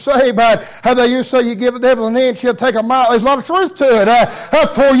preachers say about how they used to say, you give the devil an inch, he'll take a mile. There's a lot of truth to it.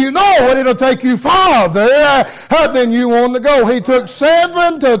 For you know it, it'll take you farther than you want to go. He took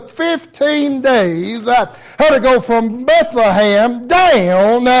 7 to 15 days to go from Bethlehem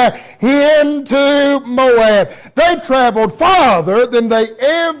down into Moab. They traveled farther than they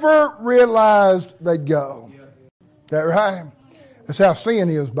ever realized they'd go. Is that right? That's how sin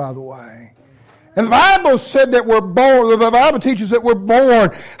is, by the way. And the Bible said that we're born, the Bible teaches that we're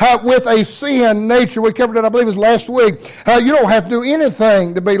born with a sin nature. We covered it, I believe it was last week. You don't have to do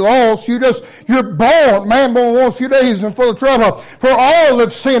anything to be lost. You're born, man born one few days and full of trouble. For all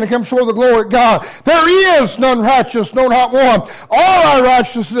have sinned and come short of the glory of God. There is none righteous, no not one. All our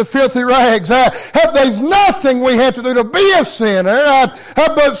righteousness is filthy rags. There's nothing we have to do to be a sinner,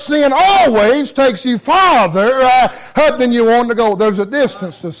 but sin always takes you farther than you want to go. There's a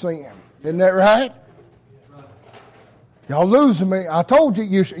distance to sin. Isn't that right? Y'all losing me. I told you,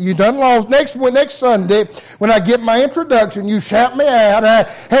 you done lost. Next Sunday, when I get my introduction, you shout me out,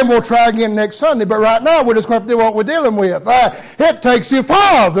 and we'll try again next Sunday. But right now, we're just going to have to do what we're dealing with. It takes you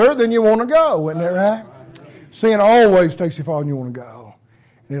farther than you want to go. Isn't that right? Sin always takes you farther than you want to go.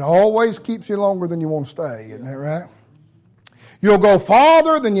 And it always keeps you longer than you want to stay. Isn't that right? You'll go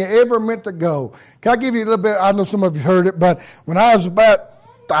farther than you ever meant to go. Can I give you a little bit? I know some of you heard it, but when I was about,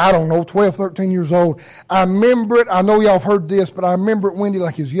 12, 13 years old, I remember it. I know y'all have heard this, but I remember it, Wendy,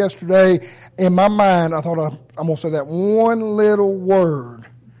 like it's yesterday. In my mind, I thought I'm going to say that one little word,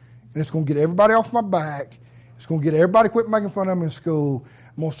 and it's going to get everybody off my back. It's going to get everybody quit making fun of me in school.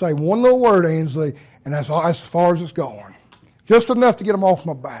 I'm going to say one little word, Ainsley, and that's all, as far as it's going. Just enough to get them off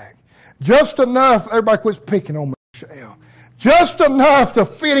my back. Just enough everybody quits picking on me, Michelle. Just enough to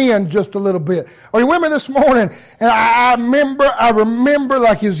fit in just a little bit. Are you with me this morning? And I remember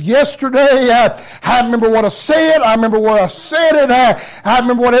like it's yesterday. I remember what I said. I remember where I said it. I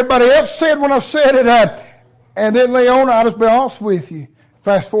remember what everybody else said when I said it. And then, Leona, I'll just be honest with you.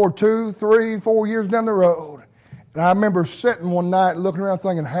 Fast forward 2, 3, 4 years down the road. And I remember sitting one night looking around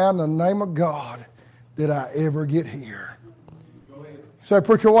thinking, how in the name of God did I ever get here? So,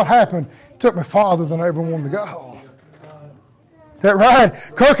 preacher, what happened? It took me farther than I ever wanted to go. That right?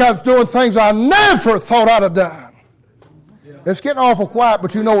 Kirk, I was doing things I never thought I'd have done. It's getting awful quiet,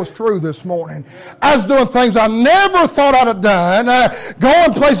 but you know it's true this morning. I was doing things I never thought I'd have done,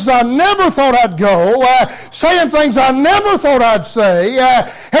 going places I never thought I'd go, saying things I never thought I'd say.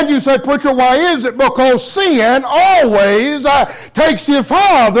 And you say, preacher, why is it? Because sin always takes you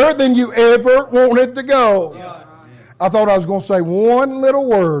farther than you ever wanted to go. I thought I was going to say one little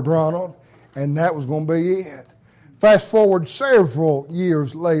word, Ronald, and that was going to be it. Fast forward several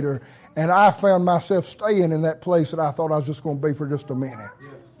years later, and I found myself staying in that place that I thought I was just going to be for just a minute.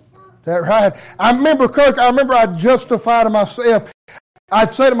 That right? I remember, Kirk, I justified to myself.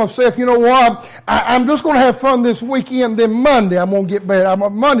 I'd say to myself, you know what? I'm just going to have fun this weekend. Then Monday, I'm going to get better.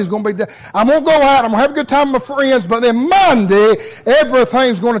 Monday's going to be. I'm going to go out. I'm going to have a good time with my friends. But then Monday,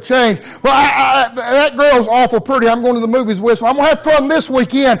 everything's going to change. Well, that girl's awful pretty. I'm going to the movies with, so I'm going to have fun this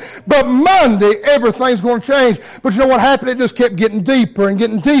weekend. But Monday, everything's going to change. But you know what happened? It just kept getting deeper and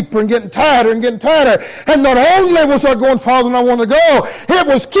getting deeper and getting tighter and getting tighter. And not only was I going farther than I wanted to go, it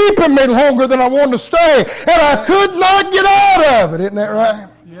was keeping me longer than I wanted to stay. And I could not get out of it. Isn't that right?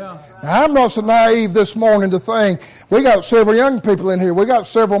 Yeah. Now, I'm not so naive this morning to think we got several young people in here. We got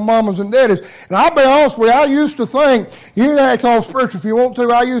several mamas and daddies. And I'll be honest with you, I used to think, you can act all spiritual if you want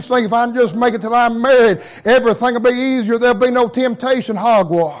to. I used to think if I can just make it till I'm married, everything will be easier. There'll be no temptation.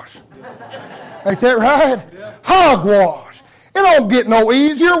 Hogwash. Ain't that right? Yeah. Hogwash. It don't get no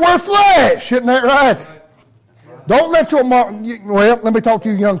easier. We're flesh. Isn't that right? Don't let your mom, well, let me talk to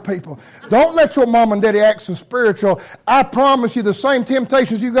you young people. Don't let your mom and daddy act so spiritual. I promise you the same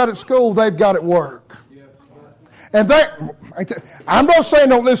temptations you got at school, they've got at work. And I'm not saying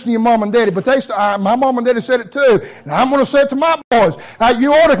don't listen to your mom and daddy, but my mom and daddy said it too. And I'm going to say it to my boys.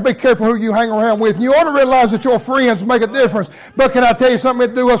 You ought to be careful who you hang around with. And you ought to realize that your friends make a difference. But can I tell you something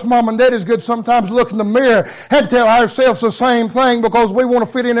that do us mom and daddy's good sometimes? Look in the mirror and tell ourselves the same thing because we want to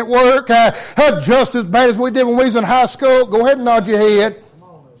fit in at work just as bad as we did when we was in high school. Go ahead and nod your head.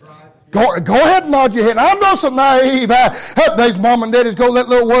 Go ahead and nod your head. I'm not so naive. These mom and daddies go let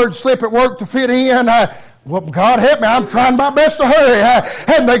little words slip at work to fit in. Well, God help me, I'm trying my best to hurry.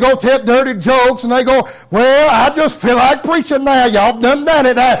 And they go tell dirty jokes, and they go, well, I just feel like preaching now. Y'all done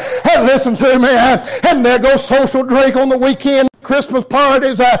it. Listen to me. And they go social drink on the weekend, Christmas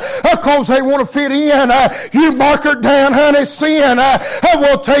parties, because they want to fit in. You mark her down, honey, sin. It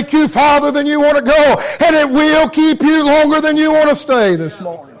will take you farther than you want to go, and it will keep you longer than you want to stay this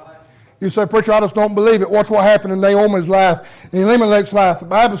morning. You say, preacher, I just don't believe it. Watch what happened in Naomi's life, in Elimelech's life. The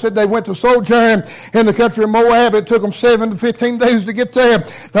Bible said they went to sojourn in the country of Moab. It took them 7 to 15 days to get there.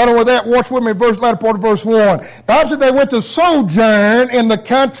 Not only that, watch with me, latter part of verse 1. The Bible said they went to sojourn in the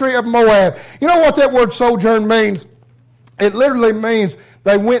country of Moab. You know what that word sojourn means? It literally means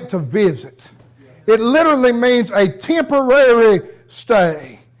they went to visit. It literally means a temporary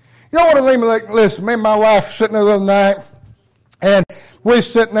stay. You know what Elimelech, listen, me and my wife were sitting there the other night, and we were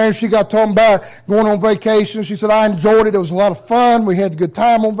sitting there, and she got talking about going on vacation. She said, I enjoyed it. It was a lot of fun. We had a good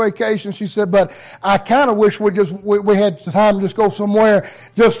time on vacation. She said, but I kind of wish we had time to just go somewhere,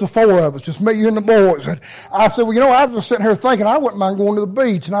 just the four of us, just me, you, and the boys. And I said, well, you know, I was just sitting here thinking I wouldn't mind going to the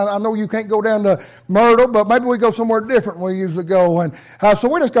beach. And I know you can't go down to Myrtle, but maybe we go somewhere different than we usually go. And so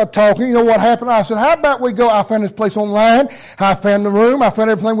we just got talking. You know what happened? I said, how about we go? I found this place online. I found the room. I found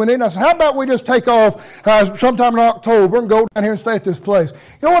everything we need. And I said, how about we just take off sometime in October and go down here and stay at this place?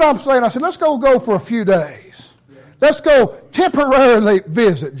 You know what I'm saying? I said, let's go for a few days. Let's go temporarily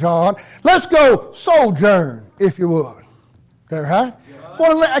visit, John. Let's go sojourn, if you would. Is that right?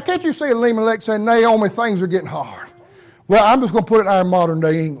 Well, can't you see Elimelech saying, Naomi, things are getting hard? Well, I'm just going to put it in our modern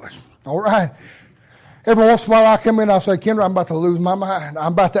day English. All right? Every once in a while I come in, I'll say, Kendra, I'm about to lose my mind.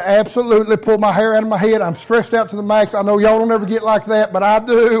 I'm about to absolutely pull my hair out of my head. I'm stressed out to the max. I know y'all don't ever get like that, but I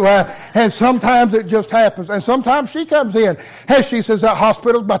do. And sometimes it just happens. And sometimes she comes in and she says, that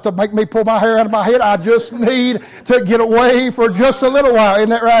hospital's about to make me pull my hair out of my head. I just need to get away for just a little while. Isn't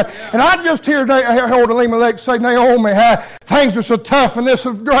that right? And I just hear Elder Elimelech say, Naomi, things are so tough in this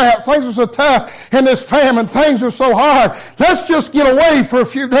drought. Things are so tough in this famine. Things are so hard. Let's just get away for a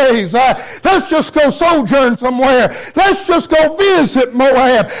few days. Let's just go sojourn somewhere. Let's just go visit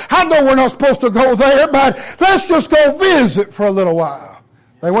Moab. I know we're not supposed to go there, but let's just go visit for a little while.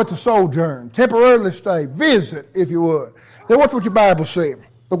 They went to sojourn, temporarily stay, visit, if you would. Then watch what your Bible says.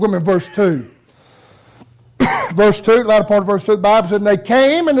 Look with me in verse 2. Verse 2, the latter part of verse 2, the Bible said, and they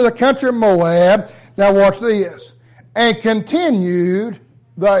came into the country of Moab. Now watch this. And continued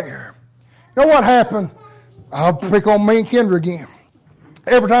there. You know what happened? I'll pick on me and Kendra again.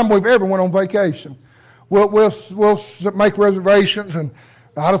 Every time we've ever went on vacation, we'll make reservations, and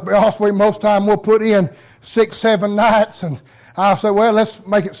I'll just be honest with you, most time we'll put in 6, 7 nights, and I'll say, well, let's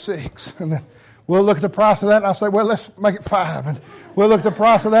make it 6. And then we'll look at the price of that, and I'll say, well, let's make it 5. And we'll look at the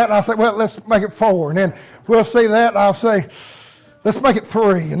price of that, and I'll say, well, let's make it 4. And then we'll see that, and I'll say, let's make it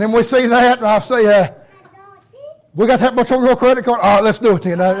 3. And then we see that, and I'll say, we got that much on your credit card? All right, let's do it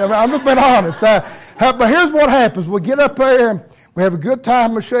then. I'm just being honest. But here's what happens. We get up there, and we have a good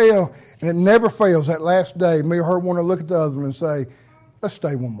time, Michelle, and it never fails. That last day, me or her want to look at the other one and say, let's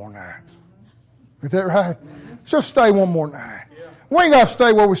stay one more night. Is that right? Let's just stay one more night. We ain't got to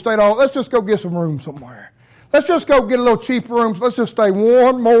stay where we stayed all. Let's just go get some room somewhere. Let's just go get a little cheap rooms. Let's just stay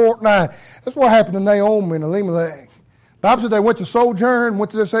one more night. That's what happened to Naomi and Elimelech. The Bible said they went to sojourn,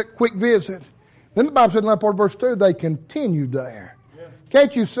 went to this quick visit. Then the Bible said in that part of verse 2, they continued there. Yeah.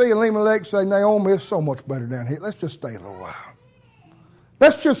 Can't you see Elimelech say, Naomi, it's so much better down here. Let's just stay a little while.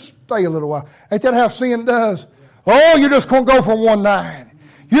 Let's just stay a little while. Ain't that how sin does? Oh, you're just going to go for one night.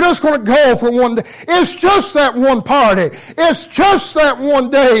 You're just going to go for one day. It's just that one party. It's just that one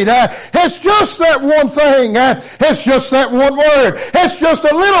date. It's just that one thing. It's just that one word. It's just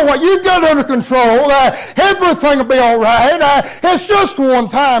a little while. You've got it under control. Everything will be all right. It's just one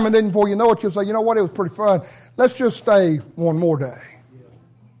time. And then before you know it, you'll say, you know what, it was pretty fun. Let's just stay one more day.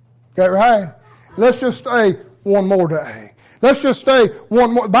 Got it right? Let's just stay one more day. Let's just stay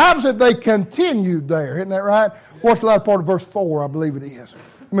one more. The Bible said they continued there. Isn't that right? Watch the latter part of verse 4, I believe it is.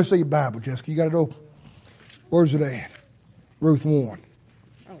 Let me see your Bible, Jessica. You got it open? Where's it at? Ruth 1.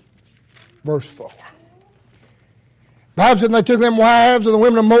 Verse 4. The Bible said they took them wives of the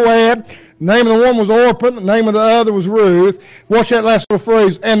women of Moab. The name of the one was Orpah. The name of the other was Ruth. Watch that last little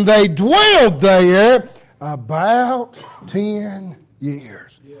phrase. And they dwelled there about 10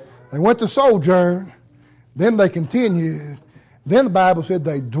 years. They went to sojourn. Then they continued. Then the Bible said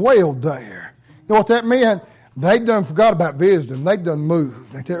they dwelled there. You know what that meant? They done forgot about visiting. They done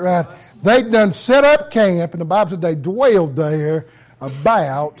moved. Ain't that right? They done set up camp, and the Bible said they dwelled there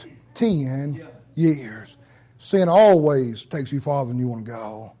about 10 years. Sin always takes you farther than you want to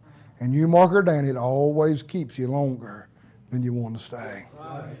go. And you mark her down, it always keeps you longer than you want to stay.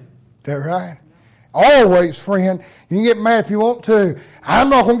 Is that right? Always, friend. You can get mad if you want to. I'm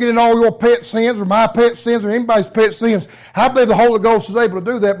not going to get in all your pet sins or my pet sins or anybody's pet sins. I believe the Holy Ghost is able to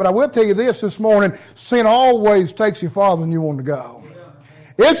do that. But I will tell you this morning. Sin always takes you farther than you want to go.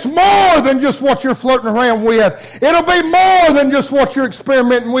 It's more than just what you're flirting around with. It'll be more than just what you're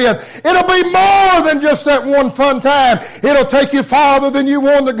experimenting with. It'll be more than just that one fun time. It'll take you farther than you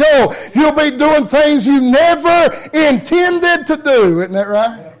want to go. You'll be doing things you never intended to do. Isn't that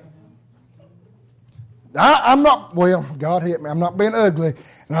right? I'm not, well, God help me, I'm not being ugly,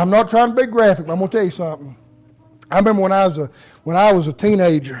 and I'm not trying to be graphic, but I'm going to tell you something. I remember when I was a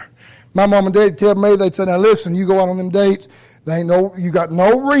teenager, my mom and dad tell me, they'd say, now listen, you go out on them dates, you got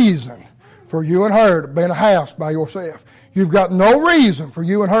no reason for you and her to be in a house by yourself. You've got no reason for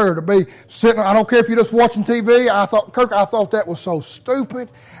you and her to be sitting, I don't care if you're just watching TV. I thought that was so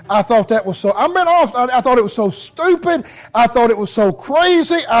stupid. I thought that was so, I'm being honest, I thought it was so stupid. I thought it was so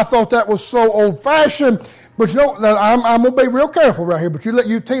crazy. I thought that was so old-fashioned. But you know, I'm going to be real careful right here, but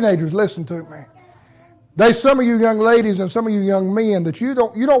you teenagers listen to me. There's some of you young ladies and some of you young men that you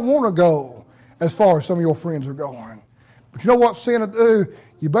don't want to go as far as some of your friends are going. But you know what sin will do?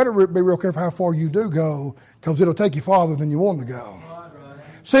 You better be real careful how far you do go, because it'll take you farther than you want to go.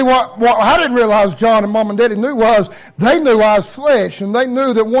 See, what I didn't realize John and Mom and Daddy knew was they knew I was flesh, and they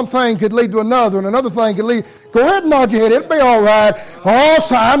knew that one thing could lead to another, and another thing could lead. Go ahead and nod your head. It'll be all right. Oh,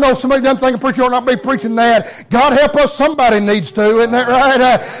 so I know somebody doesn't think a preacher ought not be preaching that. God help us, somebody needs to. Isn't that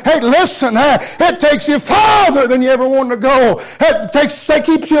right? Hey, listen, it takes you farther than you ever wanted to go. It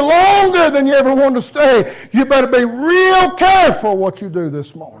keeps you longer longer than you ever wanted to stay. You better be real careful what you do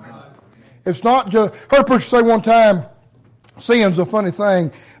this morning. It's not just, heard a preacher say one time, sin's a funny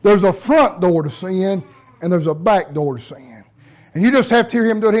thing. There's a front door to sin, and there's a back door to sin. And you just have to hear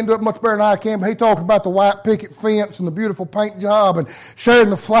him do it. He can do it much better than I can. But he talked about the white picket fence and the beautiful paint job and sharing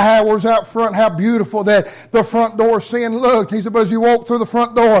the flowers out front, how beautiful that the front door of sin looked. He said, but as you walk through the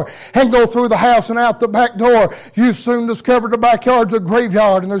front door and go through the house and out the back door, you soon discovered the backyard's a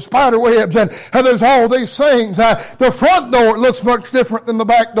graveyard and there's spider webs and there's all these things. The front door looks much different than the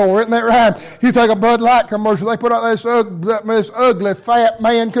back door, isn't that right? You take a Bud Light commercial, they put out this ugly fat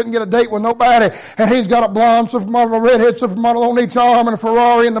man, couldn't get a date with nobody, and he's got a blonde supermodel, a redhead supermodel on each arm and a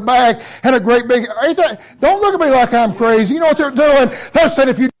Ferrari in the back and a great big, don't look at me like I'm crazy. You know what they're doing? They said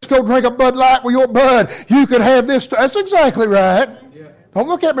if you just go drink a Bud Light with your bud, you could have this. That's exactly right. Yeah. Don't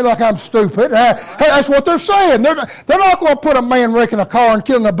look at me like I'm stupid. Hey, that's what they're saying. They're not going to put a man wrecking a car and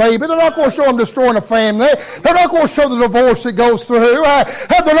killing a baby. They're not going to show him destroying a family. They're not going to show the divorce he goes through. They're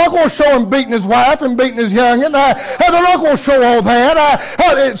not going to show him beating his wife and beating his youngin. They're not going to show all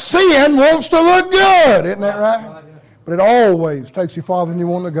that. Sin wants to look good. Isn't that right? But it always takes you farther than you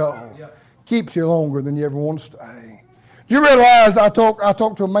want to go. Keeps you longer than you ever want to stay. You realize I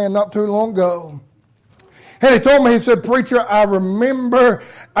talked to a man not too long ago. And he told me, he said, preacher, I remember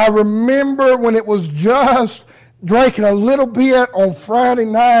when it was just drinking a little bit on Friday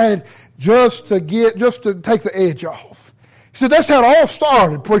night just to take the edge off. He said, that's how it all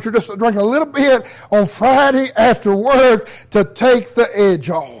started, preacher, just drinking a little bit on Friday after work to take the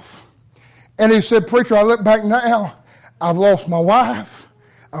edge off. And he said, preacher, I look back now, I've lost my wife.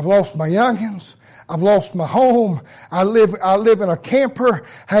 I've lost my youngins. I've lost my home. I live in a camper.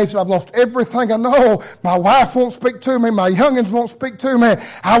 He said, I've lost everything I know. My wife won't speak to me. My youngins won't speak to me.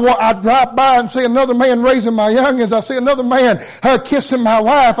 I drive by and see another man raising my youngins. I see another man kissing my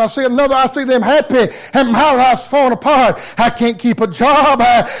wife. I see them happy, and my life's falling apart. I can't keep a job.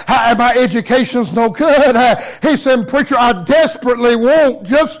 My education's no good. He said, preacher, I desperately want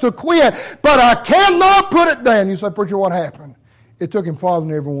just to quit, but I cannot put it down. You say, preacher, what happened? It took him farther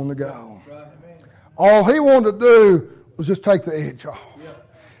than everyone to go. All he wanted to do was just take the edge off.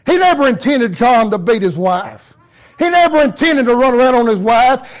 He never intended John to beat his wife. He never intended to run around on his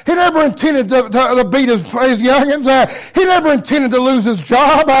wife. He never intended to beat his youngins. He never intended to lose his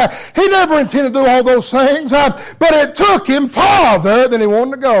job. He never intended to do all those things. But it took him farther than he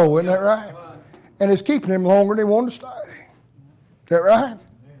wanted to go. Isn't that right? And it's keeping him longer than he wanted to stay. Is that right?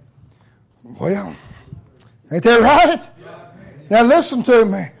 Well, ain't that right? Now listen to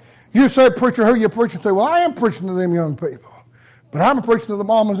me. You say, preacher, who you preaching to? Well, I am preaching to them young people. But I'm preaching to the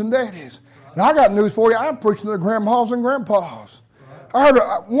mamas and daddies. And I got news for you. I'm preaching to the grandmas and grandpas. I heard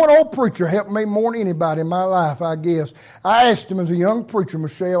one old preacher helped me more than anybody in my life, I guess. I asked him as a young preacher,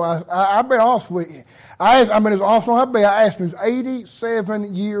 Michelle, I'll be honest with you. As awesome as I be, I asked him, he was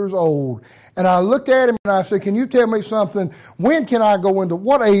 87 years old. And I looked at him and I said, can you tell me something? What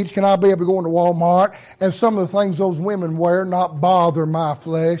age can I be able to go into Walmart and some of the things those women wear not bother my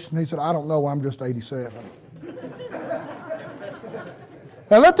flesh? And he said, I don't know, I'm just 87.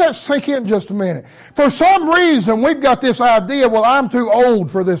 Now let that sink in just a minute. For some reason, we've got this idea, well, I'm too old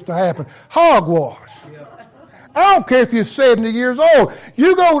for this to happen. Hogwash. I don't care if you're 70 years old.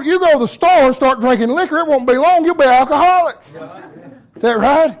 You go to the store and start drinking liquor, it won't be long, you'll be alcoholic. Is that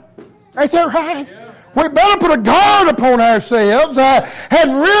right? Ain't that right? We better put a guard upon ourselves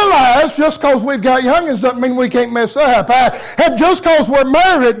and realize just because we've got youngins doesn't mean we can't mess up. And just because we're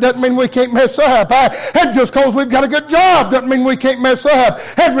married doesn't mean we can't mess up. And just because we've got a good job doesn't mean we can't mess up.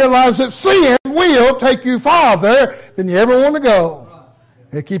 And realize that sin will take you farther than you ever want to go.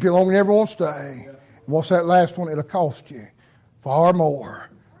 It'll keep you longer than you ever want to stay. And what's that last one? It'll cost you far more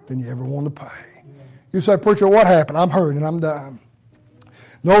than you ever want to pay. You say, preacher, what happened? I'm hurting. I'm dying.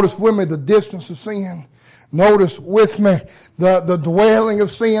 Notice with me the distance of sin. Notice with me the dwelling of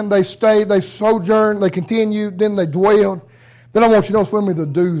sin. They stayed, they sojourned, they continued, then they dwelled. Then I want you to notice with me the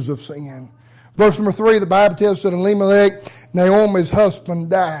dues of sin. Verse number 3, the Bible tells us that Elimelech, Naomi's husband,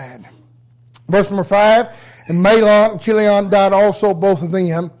 died. Verse number 5, and Mahlon and Chilion died also, both of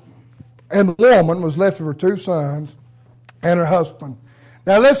them. And the woman was left with her 2 sons and her husband.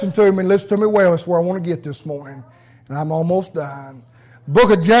 Now listen to me well. That's where I want to get this morning. And I'm almost done.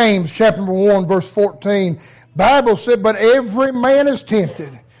 Book of James, chapter number 1, verse 14. Bible said, but every man is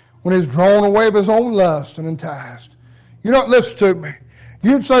tempted when he's drawn away of his own lust and enticed. You don't listen to me.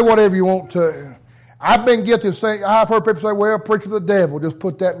 You can say whatever you want to. I've been guilty of saying, I've heard people say, well, preacher, the devil just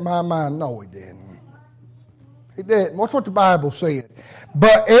put that in my mind. No, he didn't. He didn't. That's what the Bible said.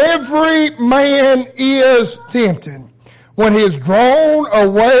 But every man is tempted when he is drawn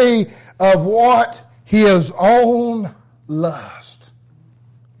away of what? His own lust.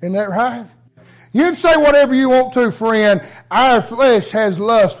 Isn't that right? You can say whatever you want to, friend. Our flesh has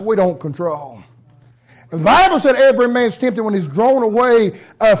lust we don't control. The Bible said every man's tempted when he's drawn away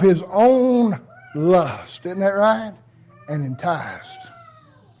of his own lust. Isn't that right? And enticed.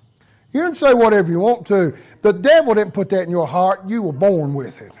 You can say whatever you want to. The devil didn't put that in your heart. You were born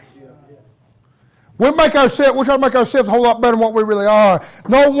with it. We try to make ourselves a whole lot better than what we really are.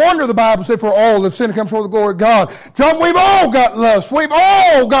 No wonder the Bible said, for all that sin comes before the glory of God. John, we've all got lust. We've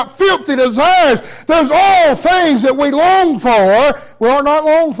all got filthy desires. There's all things that we long for we are not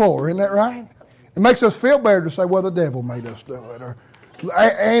long for. Isn't that right? It makes us feel better to say, well, the devil made us do it. Or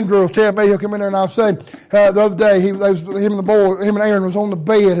Andrew will tell me, he'll come in there and I'll say, the other day, him and Aaron was on the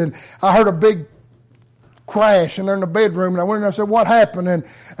bed, and I heard a big crash, and they're in the bedroom, and I went in there and I said, what happened? And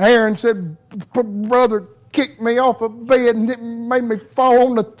Aaron said, brother kicked me off a bed and it made me fall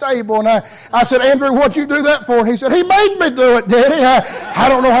on the table. And I said, Andrew, what'd you do that for? And he said, he made me do it, Daddy. I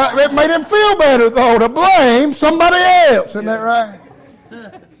don't know how, it made him feel better, though, to blame somebody else. Isn't that right?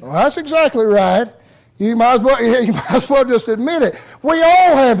 Well, that's exactly right. You might as well just admit it. We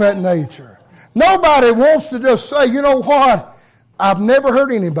all have that nature. Nobody wants to just say, you know what? I've never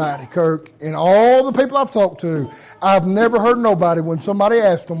heard anybody, Kirk, in all the people I've talked to, I've never heard nobody when somebody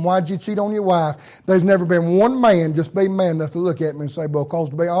asked them, why'd you cheat on your wife? There's never been one man just be man enough to look at me and say, because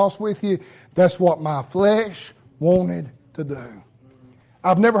to be honest with you, that's what my flesh wanted to do.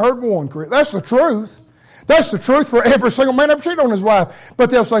 I've never heard one, Chris. That's the truth. That's the truth for every single man ever cheated on his wife.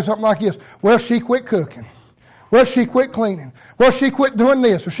 But they'll say something like this, well, she quit cooking. Well, she quit cleaning. Well, she quit doing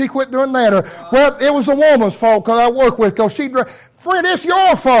this, or she quit doing that, or, well, it was the woman's fault because I work with, because she... Friend, it's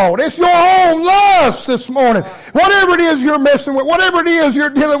your fault. It's your own lust this morning. Whatever it is you're messing with, whatever it is you're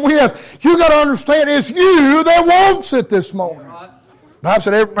dealing with, you got to understand it's you that wants it this morning. The Bible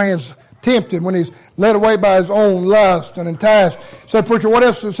said every man's tempted when he's led away by his own lust and enticed. So, preacher, what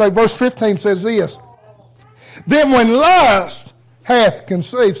else does it say? Verse 15 says this. Then when lust hath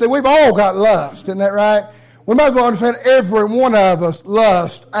conceived. See, we've all got lust, isn't that right? We might as well understand every one of us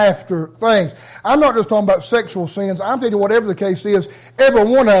lust after things. I'm not just talking about sexual sins. I'm telling you, whatever the case is, every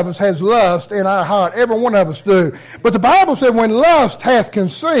one of us has lust in our heart. Every one of us do. But the Bible said, when lust hath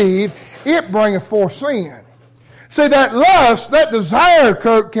conceived, it bringeth forth sin. See, that lust, that desire,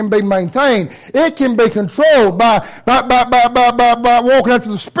 Kirk, can be maintained. It can be controlled by walking after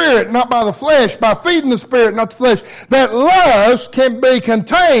the Spirit, not by the flesh, by feeding the Spirit, not the flesh. That lust can be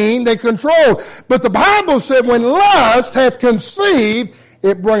contained and controlled. But the Bible said, when lust hath conceived,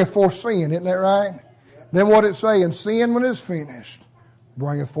 it bringeth forth sin. Isn't that right? Then what it say? And sin, when it's finished,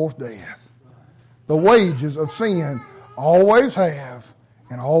 bringeth forth death. The wages of sin always have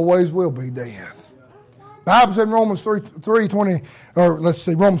and always will be death. The Bible said in Romans 3:20, or let's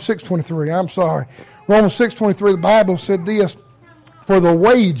see, Romans 6:23, I'm sorry. Romans 6:23, the Bible said this, for the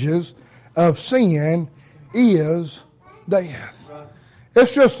wages of sin is death.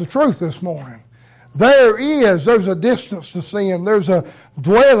 It's just the truth this morning. There's a distance to sin, there's a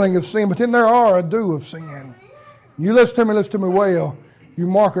dwelling of sin, but then there are a due of sin. You listen to me well, you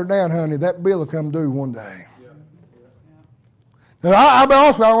mark her down, honey, that bill will come due one day. Now, I'll be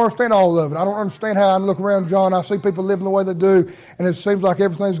honest with you, I don't understand all of it. I don't understand how I look around, John, I see people living the way they do, and it seems like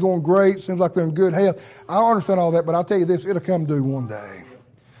everything's going great, seems like they're in good health. I don't understand all that, but I'll tell you this, it'll come due one day.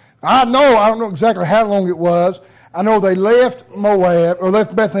 I don't know exactly how long it was. I know they left Moab, or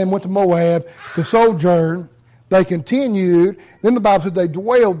left Bethlehem, went to Moab to sojourn. They continued. Then the Bible said they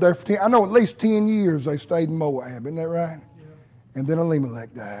dwelled there for I know at least 10 years they stayed in Moab. Isn't that right? Yeah. And then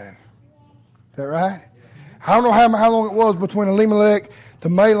Elimelech died. Is that right? I don't know how long it was between Elimelech to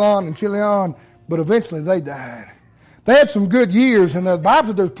Mahlon and Chilion, but eventually they died. They had some good years, and the Bible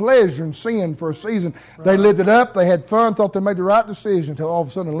said there's pleasure in sin for a season. Right. They lived it up, they had fun, thought they made the right decision, until all of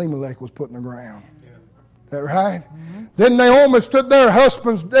a sudden Elimelech was put in the ground. Yeah. Is that right? Mm-hmm. Then Naomi stood there, her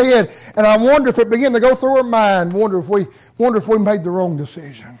husband's dead, and I wonder if it began to go through her mind, wonder if we made the wrong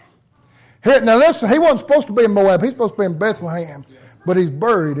decision. Here, now listen, he wasn't supposed to be in Moab, he's supposed to be in Bethlehem, but he's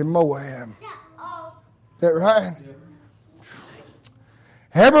buried in Moab. Is that right?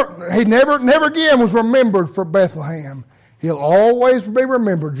 He never again was remembered for Bethlehem. He'll always be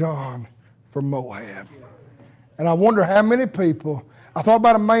remembered, John, for Moab. And I wonder how many people, I thought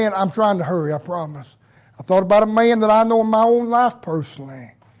about a man, I'm trying to hurry, I promise. I thought about a man that I know in my own life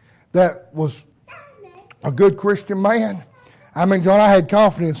personally that was a good Christian man. I mean, John, I had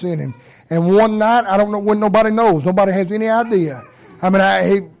confidence in him. And one night, I don't know when, nobody knows, nobody has any idea. I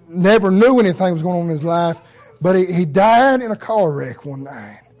mean, he never knew anything was going on in his life, but he died in a car wreck one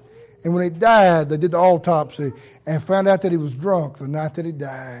night. And when he died, they did the autopsy and found out that he was drunk the night that he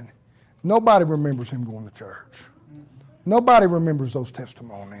died. Nobody remembers him going to church. Nobody remembers those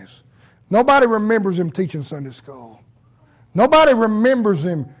testimonies. Nobody remembers him teaching Sunday school. Nobody remembers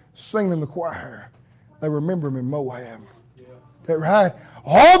him singing in the choir. They remember him in Moab. Is that right?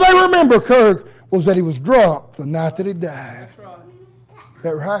 All they remember, Kirk, was that he was drunk the night that he died. That's right. Is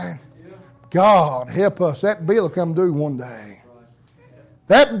that right? God help us. That bill will come due one day.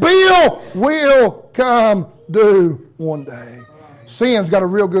 That bill will come due one day. Sin's got a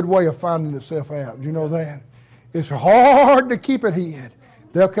real good way of finding itself out. Do you know that? It's hard to keep it hid.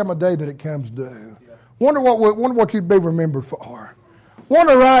 There'll come a day that it comes due. Wonder what you'd be remembered for.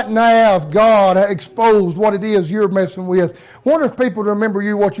 Wonder right now if God exposed what it is you're messing with. Wonder if people remember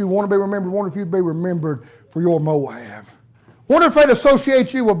you what you want to be remembered. Wonder if you'd be remembered for your Moab. Wonder if they'd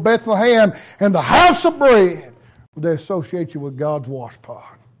associate you with Bethlehem and the house of bread. Would they associate you with God's washpot?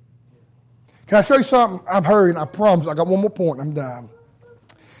 Can I show you something? I'm hurrying, I promise. I got one more point and I'm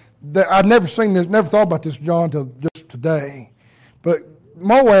done. I'd never seen this, never thought about this, John, till just today. But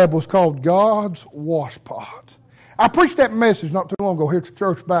Moab was called God's washpot. I preached that message not too long ago here at the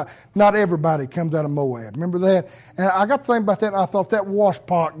church about not everybody comes out of Moab. Remember that? And I got to think about that, and I thought that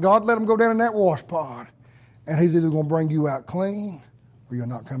washpot, God let them go down in that washpot. And he's either going to bring you out clean or you'll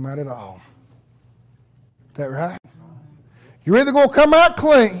not come out at all. Is that right? You're either going to come out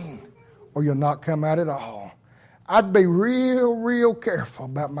clean or you'll not come out at all. I'd be real careful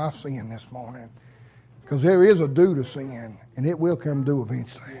about my sin this morning, because there is a due to sin, and it will come due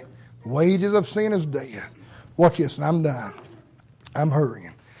eventually. The wages of sin is death. Watch this, and I'm done. I'm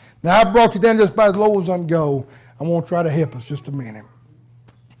hurrying. Now, I brought you down just about as low as I can go. I want to try to help us just a minute.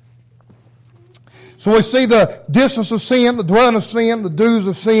 So we see the distance of sin, the dwelling of sin, the dues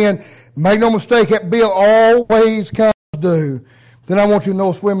of sin. Make no mistake, that bill always comes due. Then I want you to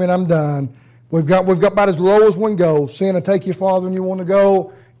know, women, I'm done. We've got about as low as one goes. Sin will take you farther than you want to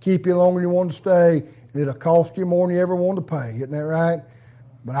go, keep you longer than you want to stay. It'll cost you more than you ever want to pay. Isn't that right?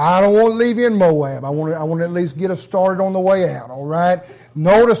 But I don't want to leave you in Moab. I want to at least get us started on the way out, all right?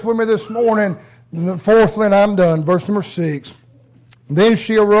 Notice with me this morning, fourthly, and I'm done, verse number 6. Then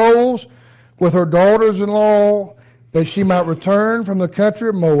she arose with her daughters-in-law that she might return from the country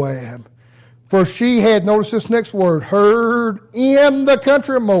of Moab. For she had, notice this next word, heard in the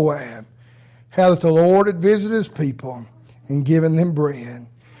country of Moab how that the Lord had visited his people and given them bread.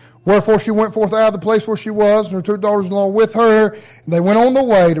 Wherefore she went forth out of the place where she was, and her two daughters-in-law with her, and they went on the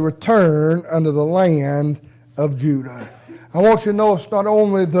way to return unto the land of Judah. I want you to know it's not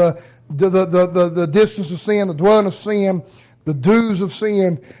only the distance of sin, the dwelling of sin, the dues of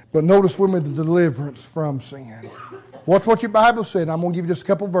sin, but notice with me the deliverance from sin. Watch what your Bible said. I'm going to give you just a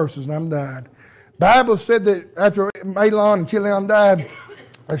couple verses, and I'm done. The Bible said that after Mahlon and Chilion died,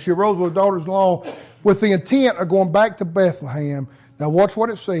 she arose with her daughters-in-law with the intent of going back to Bethlehem. Now watch what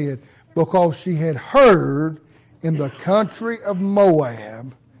it said. Because she had heard in the country of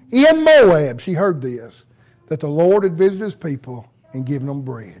Moab, in Moab, she heard this, that the Lord had visited his people and given them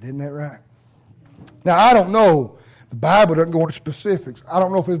bread. Isn't that right? Now I don't know. The Bible doesn't go into specifics. I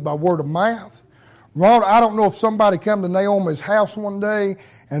don't know if it's by word of mouth. Ron, I don't know if somebody came to Naomi's house one day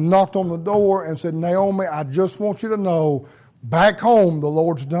and knocked on the door and said, Naomi, I just want you to know, back home, the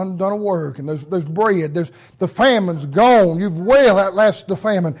Lord's done a work, and there's bread. The famine's gone. You've well outlasted the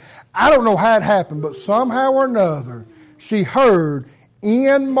famine. I don't know how it happened, but somehow or another, she heard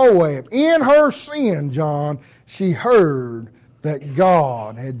in Moab, in her sin, John, she heard that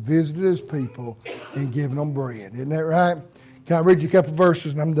God had visited his people and given them bread. Isn't that right? Can I read you a couple of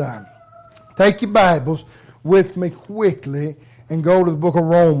verses and I'm done? Take your Bibles with me quickly and go to the book of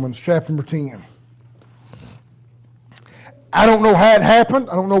Romans, chapter number 10. I don't know how it happened.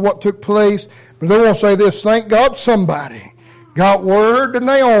 I don't know what took place. But I want to say this. Thank God somebody got word to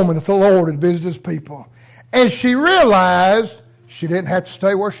Naomi that the Lord had visited his people. And she realized she didn't have to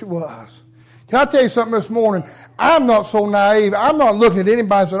stay where she was. Can I tell you something this morning? I'm not so naive. I'm not looking at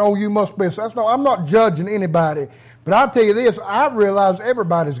anybody and saying, oh, you must be. No, I'm not judging anybody. But I'll tell you this. I realize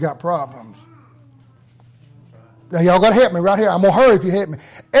everybody's got problems. Now, y'all got to help me right here. I'm going to hurry if you help me.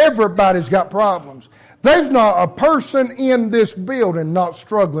 Everybody's got problems. There's not a person in this building not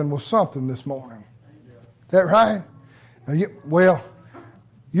struggling with something this morning. Is that right? Now you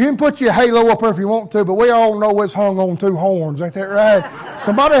can put your halo up there if you want to, but we all know it's hung on two horns. Ain't that right?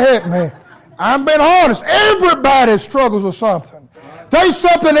 Somebody help me. I'm being honest. Everybody struggles with something. There's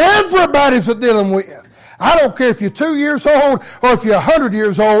something everybody's dealing with. I don't care if you're 2 years old or if you're 100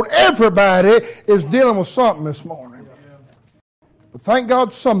 years old. Everybody is dealing with something this morning. But thank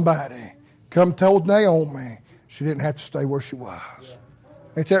God somebody come told Naomi she didn't have to stay where she was.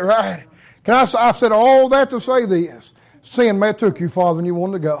 Ain't that right? I said all that to say this. Sin may have took you farther than you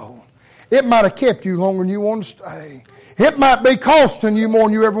wanted to go. It might have kept you longer than you wanted to stay. It might be costing you more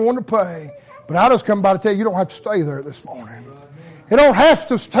than you ever wanted to pay. But I just come by to tell you, you don't have to stay there this morning. You don't have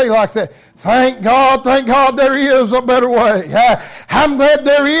to stay like that. Thank God there is a better way. I'm glad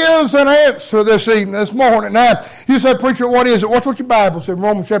there is an answer this evening, this morning. Now, you say, preacher, what is it? Watch what your Bible says,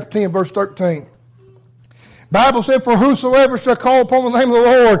 Romans chapter 10, verse 13. Bible said, for whosoever shall call upon the name of the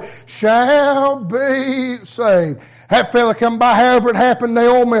Lord shall be saved. That fella come by, however it happened,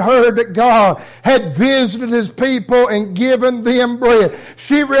 Naomi heard that God had visited his people and given them bread.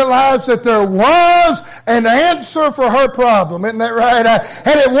 She realized that there was an answer for her problem. Isn't that right?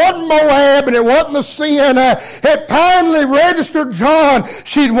 And it wasn't Moab and it wasn't the sin. It finally registered John.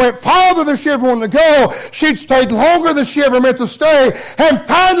 She'd went farther than she ever wanted to go. She'd stayed longer than she ever meant to stay. And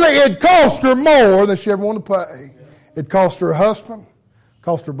finally it cost her more than she ever wanted to pay. It cost her husband,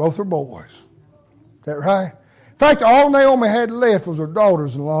 cost her both her boys. Is that right? In fact, all Naomi had left was her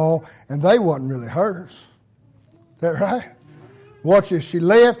daughters-in-law, and they wasn't really hers. Is that right? Watch this. She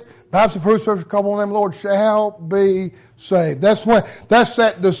left. Bible says, whosoever call on the name of the Lord shall be saved. That's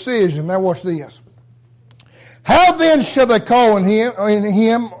that decision. Now watch this. How then shall they call in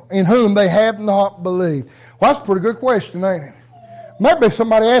him in whom they have not believed? Well, that's a pretty good question, ain't it? Maybe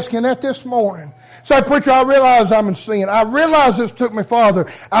somebody asking that this morning. Say, preacher, I realize I'm in sin. I realize this took me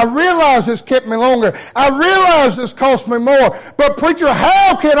farther. I realize this kept me longer. I realize this cost me more. But preacher,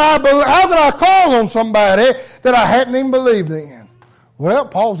 how can I call on somebody that I hadn't even believed in? Well,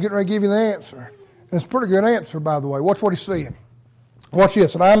 Paul's getting ready to give you the answer. And it's a pretty good answer, by the way. Watch what he's saying. Watch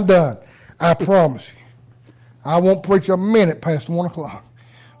this, and I'm done. I promise you. I won't preach a minute past 1 o'clock.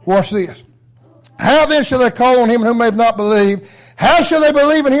 Watch this. How then shall they call on him whom they have not believed? How shall they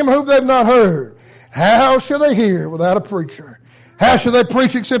believe in him whom they have not heard? How shall they hear without a preacher? How shall they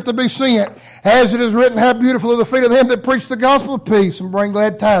preach except to be sent? As it is written, how beautiful are the feet of them that preach the gospel of peace and bring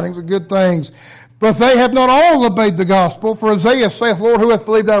glad tidings of good things. But they have not all obeyed the gospel. For Isaiah saith, Lord, who hath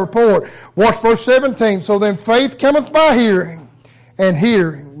believed thy report? Watch verse 17. So then faith cometh by hearing, and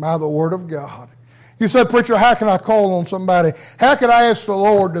hearing by the word of God. You say, preacher, how can I call on somebody? How can I ask the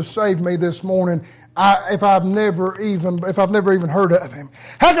Lord to save me this morning if I've never even heard of him?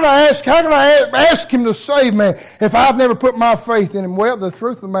 How can I ask him to save me if I've never put my faith in him? Well, the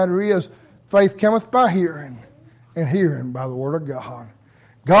truth of the matter is, faith cometh by hearing, and hearing by the word of God.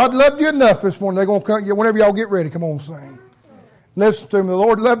 God loved you enough this morning. They're going to come, whenever y'all get ready, come on, sing. Listen to me. The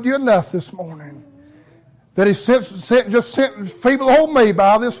Lord loved you enough this morning that he sent feeble old me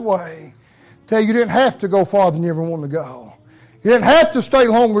by this way. Tell you didn't have to go farther than you ever wanted to go. You didn't have to stay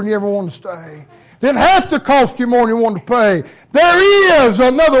longer than you ever wanted to stay. Didn't have to cost you more than you wanted to pay. There is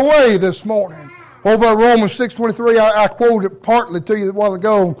another way this morning. Over at Romans 6:23, I quoted partly to you a while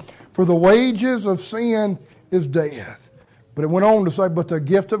ago. For the wages of sin is death. But it went on to say, but the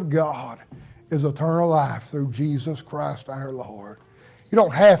gift of God is eternal life through Jesus Christ our Lord. You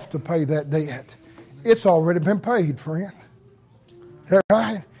don't have to pay that debt. It's already been paid, friend. Is that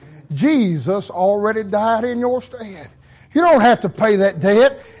right? Jesus already died in your stead. You don't have to pay that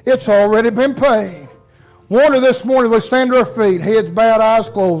debt. It's already been paid. Wonder this morning, we stand to our feet, heads bowed, eyes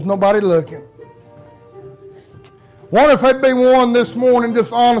closed, nobody looking. Wonder if there'd be one this morning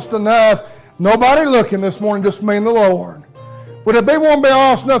just honest enough, nobody looking this morning, just me and the Lord. Would there be one be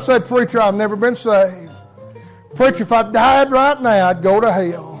honest enough to say, preacher, I've never been saved. Preacher, if I died right now, I'd go to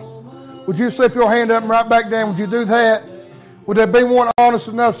hell. Would you slip your hand up and right back down? Would you do that? Would there be one honest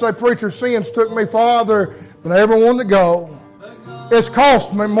enough to say, preacher, sins took me farther than I ever wanted to go. It's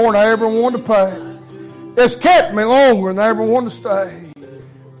cost me more than I ever wanted to pay. It's kept me longer than I ever wanted to stay.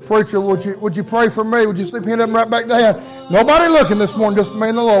 Preacher, would you pray for me? Would you slip your hand up and right back down? Nobody looking this morning, just me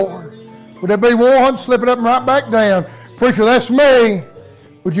and the Lord. Would there be one? Slip it up and right back down. Preacher, that's me.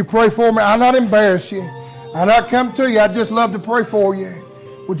 Would you pray for me? I'll not embarrass you. I'll not come to you. I'd just love to pray for you.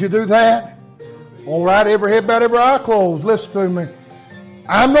 Would you do that? All right, every head bowed, every eye closed. Listen to me.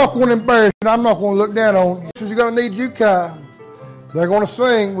 I'm not going to embarrass you. I'm not going to look down on you. She's going to need you come. They're going to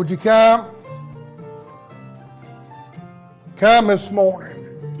sing. Would you come? Come this morning.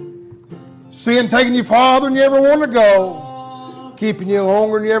 Sin taking you farther than you ever want to go. Keeping you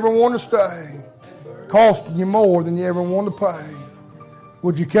longer than you ever want to stay. Costing you more than you ever want to pay.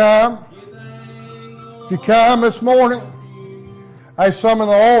 Would you come? Would you come this morning? Hey, some on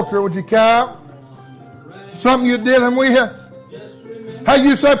the altar, would you come? Something you're dealing with? Hey,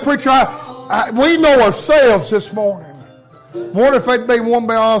 you say, preacher, we know ourselves this morning. Wonder if there'd be one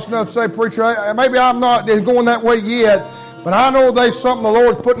be honest enough to say, preacher, maybe I'm not going that way yet, but I know there's something the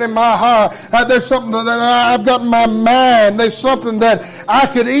Lord's putting in my heart. There's something that I've got in my mind. There's something that I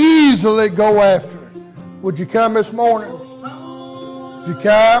could easily go after. Would you come this morning? Would you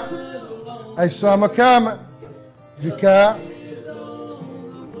come? Hey, some are coming. Jakai.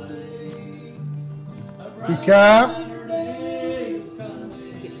 Jakai.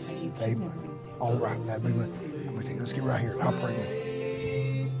 Amen. All right. Let's get right here. I'll pray with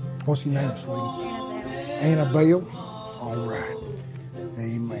you. What's your name, sweetie? Annabelle. All right.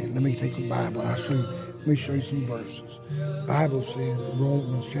 Amen. Let me take the Bible. Let me show you some verses. Bible says,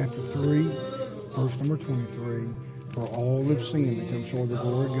 Romans chapter 3, verse number 23, for all have sinned and come short of the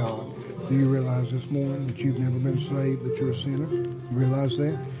glory of God. Do you realize this morning that you've never been saved, that you're a sinner? You realize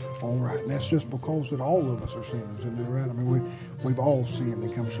that? All right. And that's just because that all of us are sinners, isn't that right? I mean, we've all sinned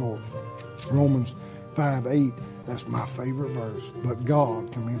and come short. Romans 5:8, that's my favorite verse. But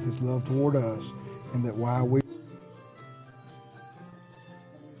God commendeth his love toward us, and that while we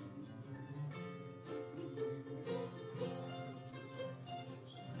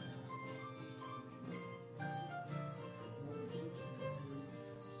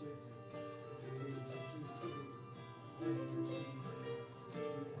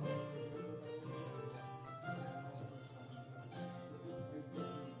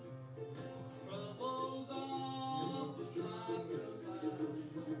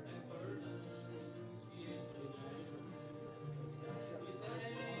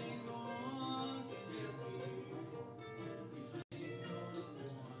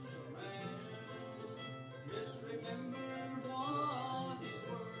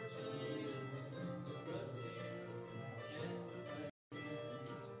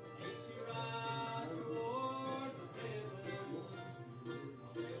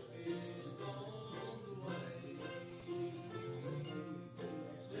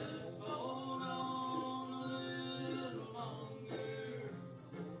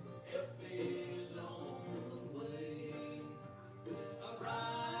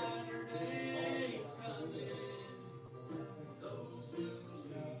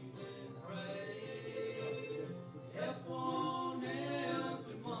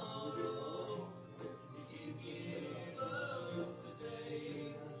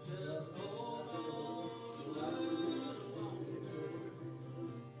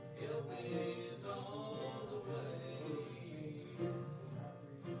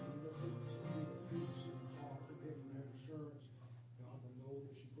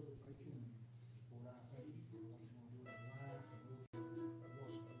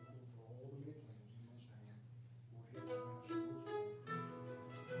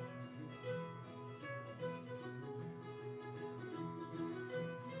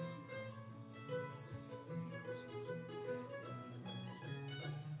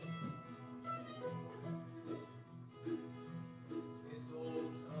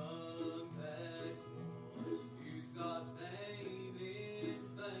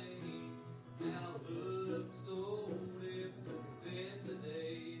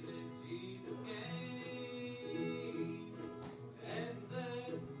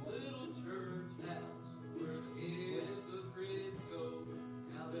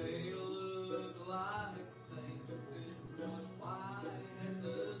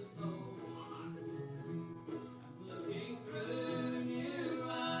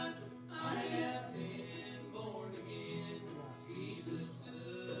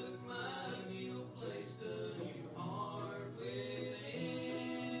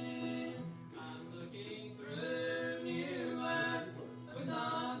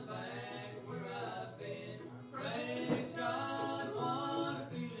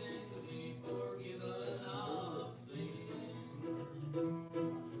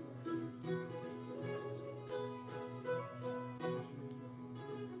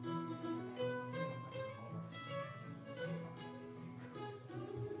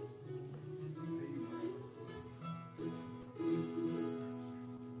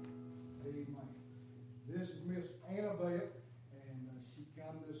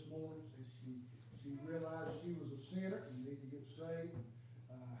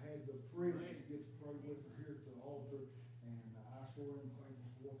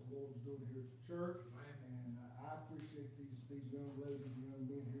church, and I appreciate these young ladies and young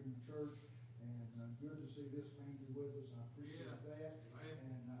men here in the church, and good to see this family with us. I appreciate that,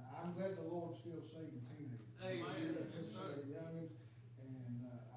 and I'm glad the Lord's still saving teenagers. Amen. Youngins, and